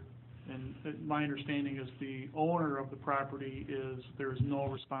linger. And my understanding is the owner of the property there's no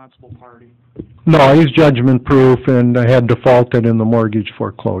responsible party. No, he's judgment proof and had defaulted in the mortgage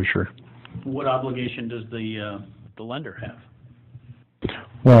foreclosure. What obligation does the lender have?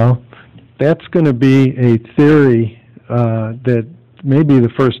 Well, that's going to be a theory that may be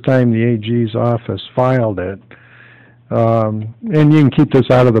the first time the AG's office filed it. And you can keep this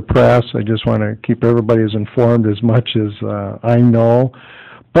out of the press. I just want to keep everybody as informed as much as I know.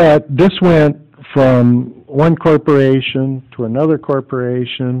 But this went from one corporation to another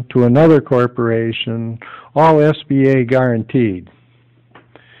corporation to another corporation, all SBA guaranteed.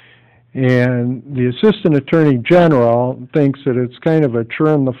 And the Assistant Attorney General thinks that it's kind of a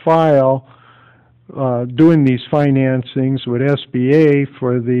churn the file doing these financings with SBA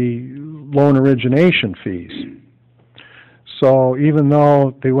for the loan origination fees. So even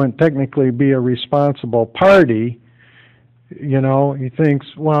though they wouldn't technically be a responsible party, he thinks,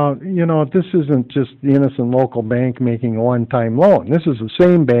 well, this isn't just the innocent local bank making a one-time loan. This is the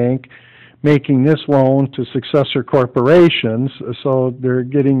same bank making this loan to successor corporations, so they're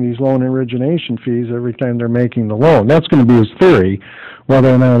getting these loan origination fees every time they're making the loan. That's going to be his theory.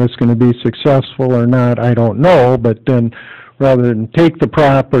 Whether or not it's going to be successful or not, I don't know, but then rather than take the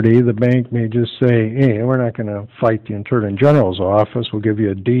property, the bank may just say, hey, we're not going to fight the Attorney General's office, we'll give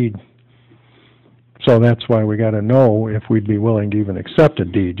you a deed. So that's why we got to know if we'd be willing to even accept a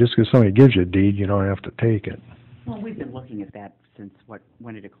deed. Just because somebody gives you a deed, you don't have to take it. Well, we've been looking at that since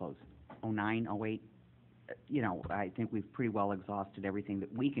when did it close? 09, 08? I think we've pretty well exhausted everything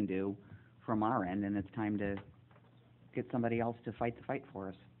that we can do from our end, and it's time to get somebody else to fight the fight for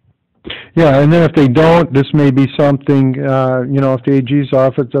us. Yeah, and then if they don't, this may be something, if the AG's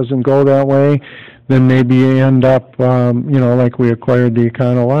office doesn't go that way, then maybe you end up, like we acquired the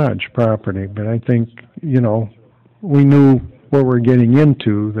Econo Lodge property. But I think, we knew what we're getting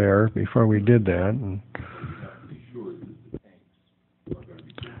into there before we did that. And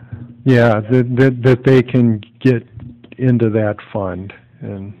yeah, that they can get into that fund.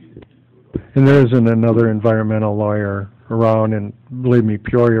 And there isn't another environmental lawyer around, and believe me,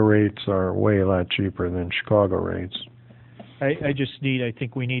 Peoria rates are way a lot cheaper than Chicago rates. I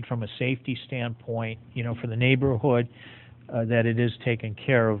think we need from a safety standpoint, for the neighborhood, that it is taken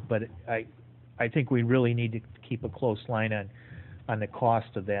care of, but I think we really need to keep a close line on the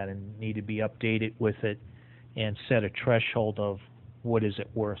cost of that and need to be updated with it and set a threshold of what is it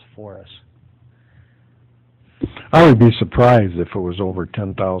worth for us. I would be surprised if it was over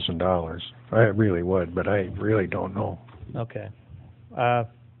 $10,000. I really would, but I really don't know. Okay.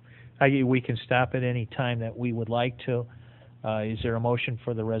 We can stop at any time that we would like to. Is there a motion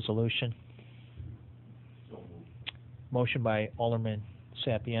for the resolution? Motion by Alderman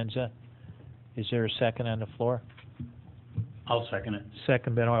Sapienza. Is there a second on the floor? I'll second it.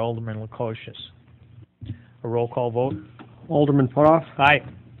 Second by Alderman Lukosius. A roll call vote? Alderman Putoff. Aye.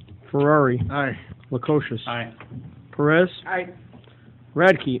 Ferrari. Aye. Lukosius. Aye. Perez. Aye.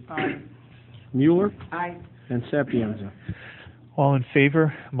 Radke. Aye. Mueller. Aye. And Sapienza. All in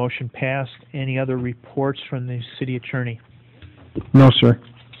favor? Motion passed. Any other reports from the city attorney? No, sir.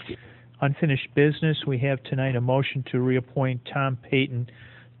 Unfinished business. We have tonight a motion to reappoint Tom Payton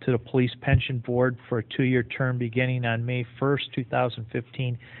to the Police Pension Board for a 2-year term beginning on May 1st,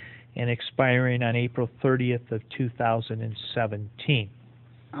 2015, and expiring on April 30th of 2017.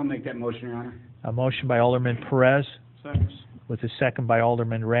 I'll make that motion, Your Honor. A motion by Alderman Perez Second. with a second by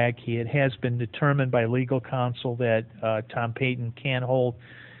Alderman Radke. It has been determined by legal counsel that Tom Payton can hold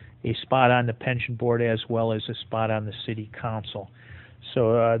a spot on the pension board as well as a spot on the city council.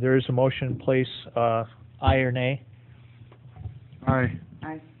 So there is a motion in place. Aye or nay? Aye.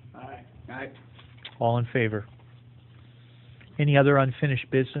 Aye. Aye. Aye. All in favor? Any other unfinished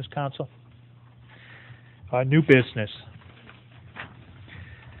business, council? New business.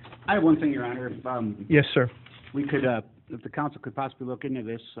 I have one thing, Your Honor. Yes, sir. We could, if the council could possibly look into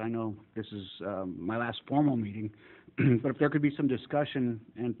this, I know this is my last formal meeting, but if there could be some discussion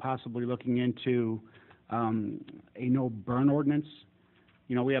and possibly looking into a no burn ordinance.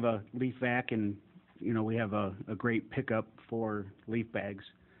 You know, we have a leaf vac and, you know, we have a great pickup for leaf bags.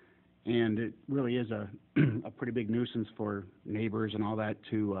 And it really is a pretty big nuisance for neighbors and all that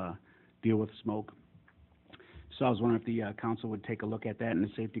to deal with smoke. So I was wondering if the council would take a look at that in the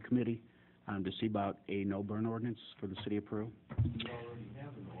safety committee to see about a no burn ordinance for the city of Peru. You already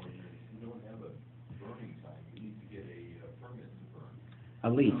have an ordinance. You don't have a burning time. You need to get a permit to burn. A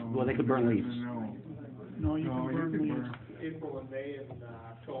leaf. Well, they could burn leaves. No, you can burn leaves. April and May and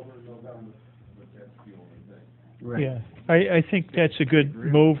October and November. But that's the only thing. Right. Yeah, I think that's a good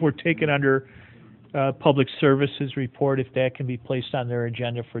move. We're taking under Public Services report if that can be placed on their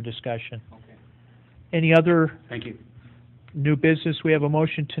agenda for discussion. Okay. Any other Thank you. new business? We have a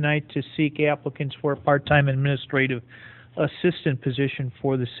motion tonight to seek applicants for a part-time administrative assistant position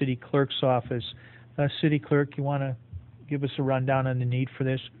for the city clerk's office. City clerk, you want to give us a rundown on the need for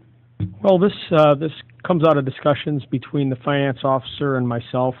this? Well, this comes out of discussions between the finance officer and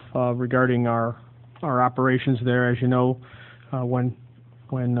myself regarding our operations there. As you know, when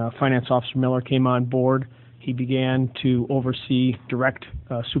Finance Officer Miller came on board, he began to oversee direct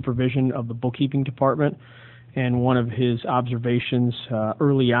supervision of the bookkeeping department. And one of his observations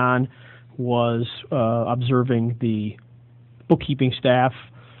early on was observing the bookkeeping staff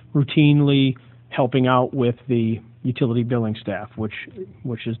routinely helping out with the utility billing staff, which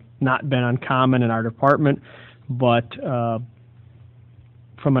has not been uncommon in our department. But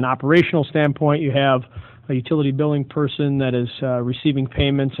from an operational standpoint, you have a utility billing person that is receiving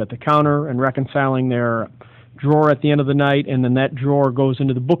payments at the counter and reconciling their drawer at the end of the night, and then that drawer goes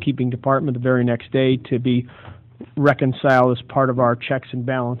into the bookkeeping department the very next day to be reconciled as part of our checks and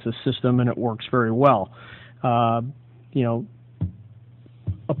balances system, and it works very well. You know,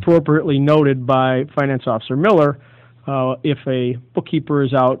 appropriately noted by Finance Officer Miller, if a bookkeeper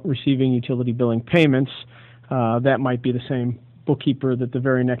is out receiving utility billing payments, that might be the same bookkeeper that the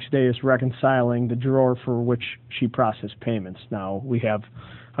very next day is reconciling the drawer for which she processed payments. Now, we have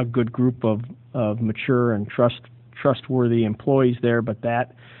a good group of mature and trustworthy employees there, but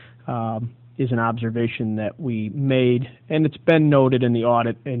that is an observation that we made, and it's been noted in the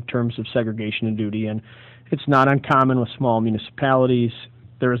audit in terms of segregation of duty, and it's not uncommon with small municipalities.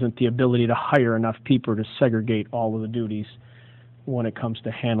 There isn't the ability to hire enough people to segregate all of the duties when it comes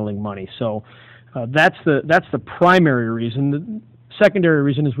to handling money. So that's the primary reason. The secondary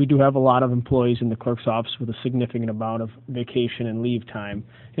reason is we do have a lot of employees in the clerk's office with a significant amount of vacation and leave time.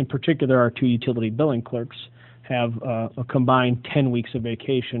 In particular, our two utility billing clerks have a combined 10 weeks of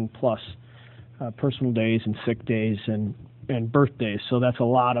vacation plus personal days and sick days and birthdays. So that's a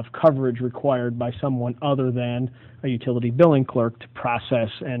lot of coverage required by someone other than a utility billing clerk to process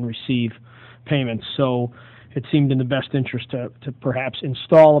and receive payments. So it seemed in the best interest to perhaps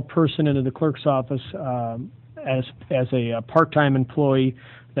install a person into the clerk's office as a part-time employee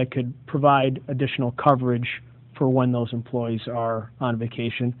that could provide additional coverage for when those employees are on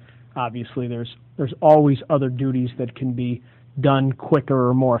vacation. Obviously, there's always other duties that can be done quicker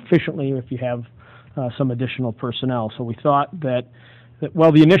or more efficiently if you have some additional personnel. So we thought that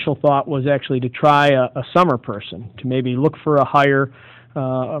the initial thought was actually to try a summer person, to maybe look for a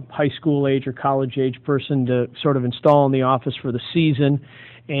high school age or college age person to sort of install in the office for the season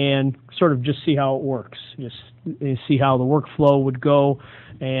and sort of just see how it works, just see how the workflow would go.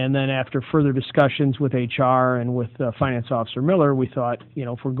 And then after further discussions with HR and with Finance Officer Miller, we thought, you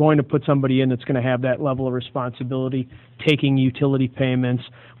know, if we're going to put somebody in that's going to have that level of responsibility, taking utility payments,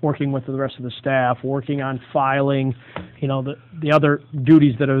 working with the rest of the staff, working on filing, you know, the other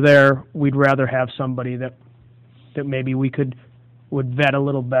duties that are there, we'd rather have somebody that maybe would vet a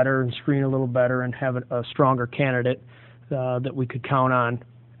little better and screen a little better and have a stronger candidate that we could count on,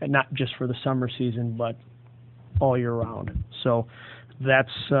 and not just for the summer season, but all year round. So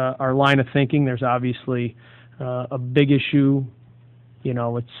that's our line of thinking. There's obviously a big issue. You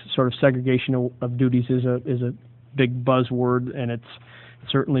know, it's sort of segregation of duties is a big buzzword, and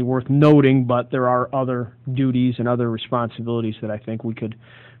certainly worth noting, but there are other duties and other responsibilities that I think we could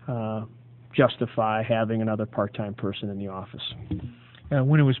justify having another part-time person in the office.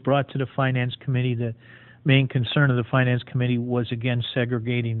 When it was brought to the Finance Committee, the main concern of the Finance Committee was, again,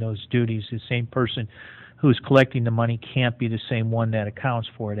 segregating those duties. The same person who's collecting the money can't be the same one that accounts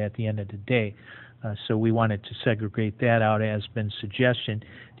for it at the end of the day. So we wanted to segregate that out, as been suggestion.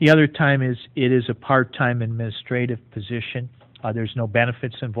 The other time is it is a part-time administrative position. There's no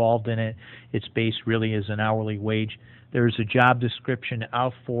benefits involved in it. It's based really as an hourly wage. There's a job description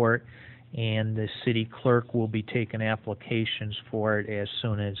out for it, and the city clerk will be taking applications for it as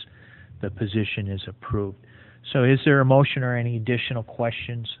soon as the position is approved. So is there a motion or any additional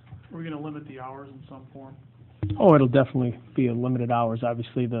questions? We're gonna limit the hours in some form. Oh, it'll definitely be a limited hours.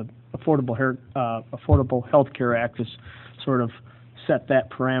 Obviously, the Affordable Health Care Act has sort of set that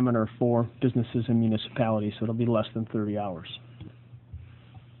parameter for businesses and municipalities, so it'll be less than 30 hours.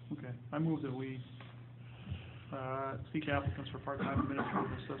 Okay, I move that we seek applicants for part-time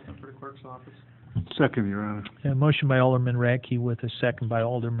administrative assistant for the clerk's office. Second, Your Honor. A motion by Alderman Radke with a second by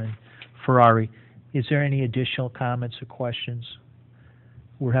Alderman Ferrari. Is there any additional comments or questions?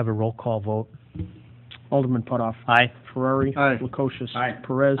 We'll have a roll call vote. Alderman Putoff. Aye. Ferrari. Aye. Lukosius. Aye.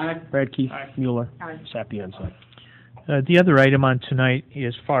 Perez. Aye. Radke. Aye. Mueller. Aye. Sapienza. The other item on tonight,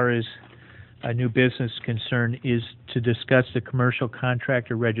 as far as new business concerned, is to discuss the commercial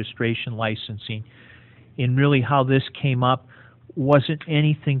contractor registration licensing. And really how this came up wasn't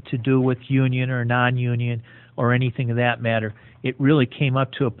anything to do with union or non-union or anything of that matter. It really came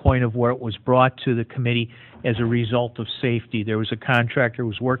up to a point of where it was brought to the committee as a result of safety. There was a contractor who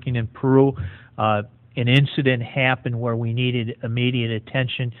was working in Peru. An incident happened where we needed immediate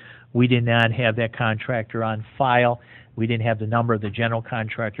attention. We did not have that contractor on file. We didn't have the number of the general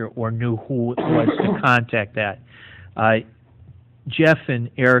contractor or knew who it was to contact that. Jeff and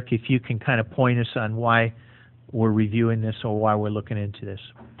Eric, if you can kind of point us on why we're reviewing this or why we're looking into this.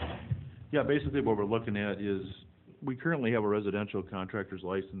 Yeah, basically what we're looking at is we currently have a residential contractor's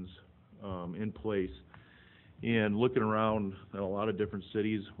license in place. And looking around at a lot of different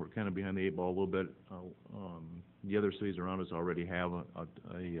cities, we're kind of behind the eight ball a little bit. The other cities around us already have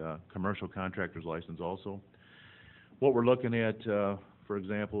a commercial contractor's license also. What we're looking at, for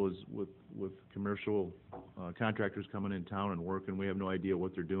example, is with commercial contractors coming in town and working, we have no idea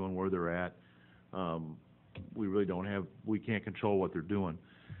what they're doing, where they're at. We can't control what they're doing.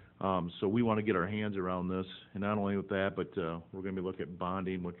 So we want to get our hands around this, and not only with that, but we're going to be looking at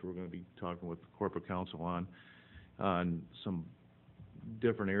bonding, which we're going to be talking with the corporate counsel on some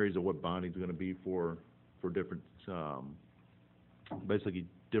different areas of what bonding is going to be for different, basically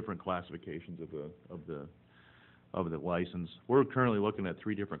different classifications of the license. We're currently looking at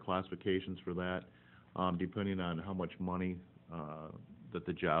 3 different classifications for that, depending on how much money that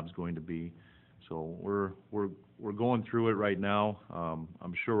the job's going to be. So we're going through it right now.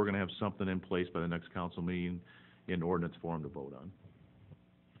 I'm sure we're going to have something in place by the next council meeting in ordinance form to vote on.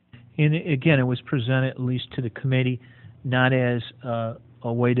 And again, it was presented at least to the committee, not as a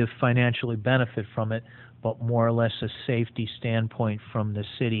way to financially benefit from it, but more or less a safety standpoint from the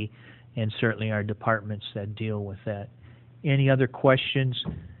city and certainly our departments that deal with that. Any other questions?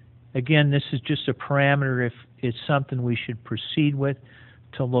 Again, this is just a parameter if it's something we should proceed with,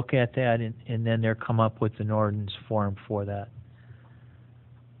 to look at that, and then they'll come up with an ordinance form for that.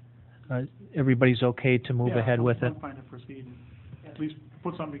 Everybody's okay to move ahead with it? I'm fine to proceed. At least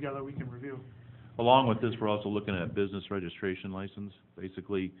put something together we can review. Along with this, we're also looking at business registration license.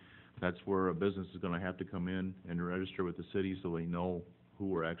 Basically, that's where a business is going to have to come in and register with the city so they know who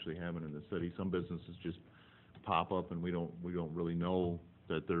we're actually having in the city. Some businesses just pop up and we don't really know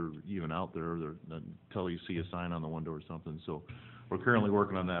that they're even out there until you see a sign on the window or something. So we're currently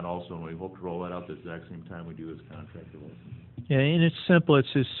working on that also, and we hope to roll that out at the exact same time we do this contractor license. Yeah, and it's simple. It's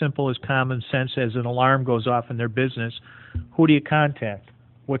as simple as common sense. As an alarm goes off in their business, who do you contact?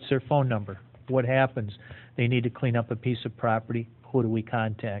 What's their phone number? What happens? They need to clean up a piece of property. Who do we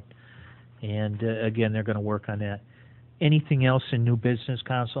contact? And again, they're going to work on that. Anything else in new business,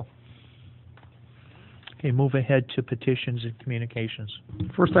 Council? Okay, move ahead to petitions and communications.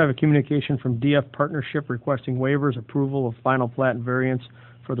 First, I have a communication from DF Partnership requesting waivers, approval of final plat and variance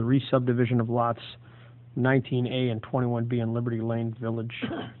for the re-subdivision of lots 19A and 21B in Liberty Lane Village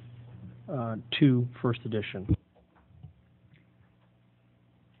 2, First Edition.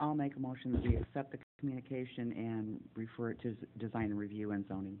 I'll make a motion that we accept the communication and refer it to design and review and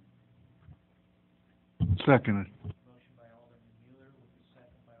zoning. Second.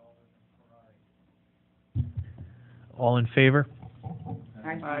 All in favor?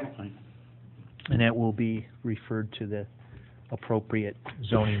 Aye. And that will be referred to the appropriate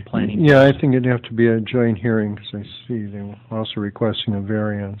zoning planning. Yeah, I think it'd have to be a joint hearing, because I see they're also requesting a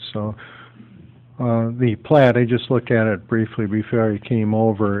variance, so. The plat, I just looked at it briefly before I came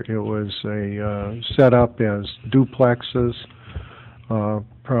over. It was set up as duplexes,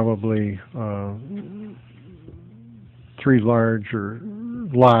 probably 3 larger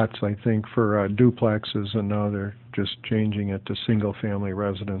lots, I think, for duplexes, and now they're just changing it to single-family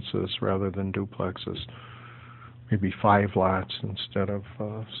residences rather than duplexes. Maybe 5 lots instead of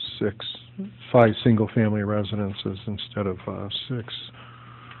 6, 5 single-family residences instead of 6,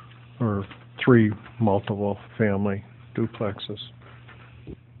 or 3 multiple-family duplexes.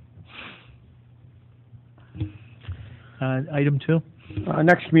 Item 2?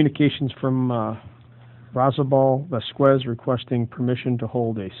 Next communications from Rosabal Vasquez requesting permission to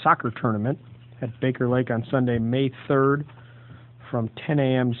hold a soccer tournament at Baker Lake on Sunday, May 3rd from 10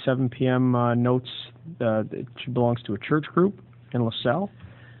 a.m. to 7 p.m. Notes it belongs to a church group in LaSalle.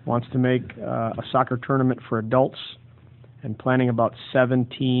 Wants to make a soccer tournament for adults and planning about 7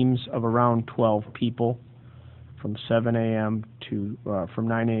 teams of around 12 people from 7 a.m. to from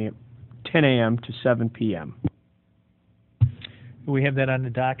 10 a.m. to 7 p.m. Do we have that on the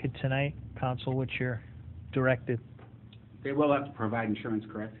docket tonight, Council? What's your directive? They will have to provide insurance,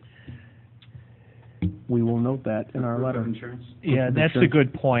 correct? We will note that in our Proof letter. of insurance? Yeah, that's a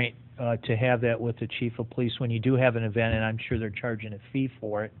good point, to have that with the chief of police. When you do have an event, and I'm sure they're charging a fee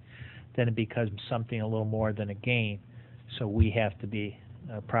for it, then it becomes something a little more than a game. So we have to be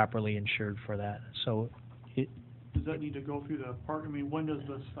properly insured for that. So Does that need to go through the park? I mean, when does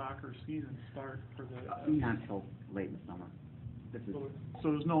the soccer season start for the? Not until late in the summer. This is,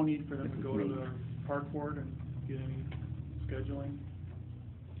 So there's no need for them to go to the park board and get any scheduling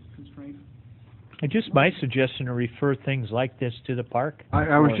constraints? just my suggestion to refer things like this to the park.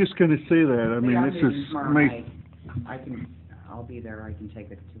 I was just gonna say that, I they mean, are this meeting is, tomorrow night. I'll be there, I can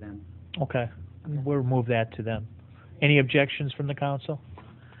take it to them. Okay, we'll move that to them. Any objections from the council?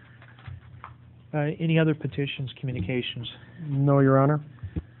 Any other petitions, communications? No, Your Honor.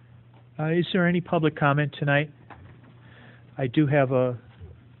 Is there any public comment tonight? I do have a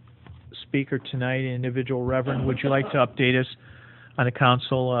speaker tonight, individual reverend. Would you like to update us on the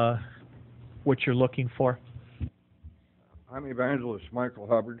council, what you're looking for? I'm Evangelist Michael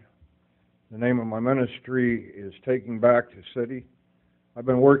Hubbard. The name of my ministry is Taking Back the City. I've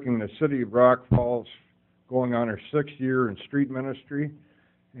been working in the city of Rock Falls, going on our 6th year in street ministry,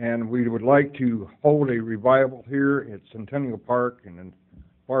 and we would like to hold a revival here at Centennial Park and in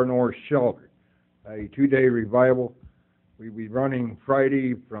Far North Shelter. A 2-day revival. We'll be running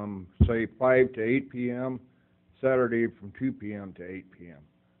Friday from, say, 5 to 8 p.m., Saturday from 2 p.m. to 8 p.m.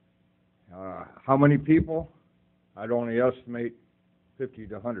 How many people? I'd only estimate 50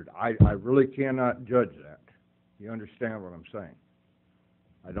 to 100. I really cannot judge that. You understand what I'm saying?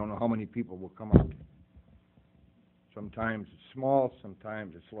 I don't know how many people will come out. Sometimes it's small,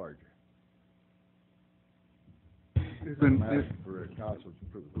 sometimes it's larger. isn't, I'm asking for a council's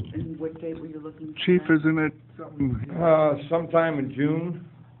approval. And what date were you looking for? Chief, isn't it something? Sometime in June,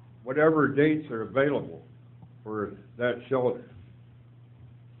 whatever dates are available for that shelter.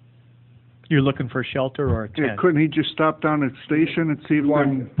 You're looking for a shelter or a tent? Yeah, couldn't he just stop down at the station and see if We then?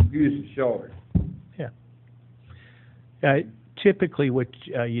 want to use the shelter. Yeah. Typically, what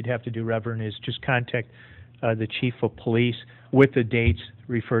you'd have to do, Reverend, is just contact the chief of police with the dates,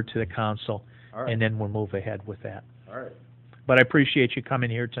 refer to the council, All right. and then we'll move ahead with that. All right. But I appreciate you coming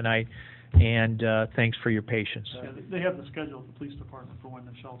here tonight, and thanks for your patience. Yeah, they have the schedule at the police department for when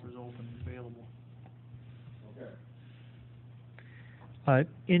the shelter's open and available. Okay.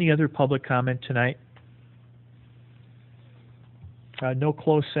 Any other public comment tonight? No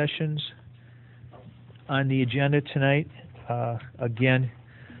closed sessions on the agenda tonight. Again,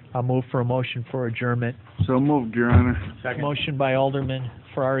 I'll move for a motion for adjournment. So moved, Your Honor. Second. Motion by Alderman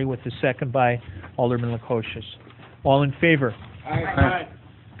Ferrari with the second by Alderman Lukosius. All in favor? Aye.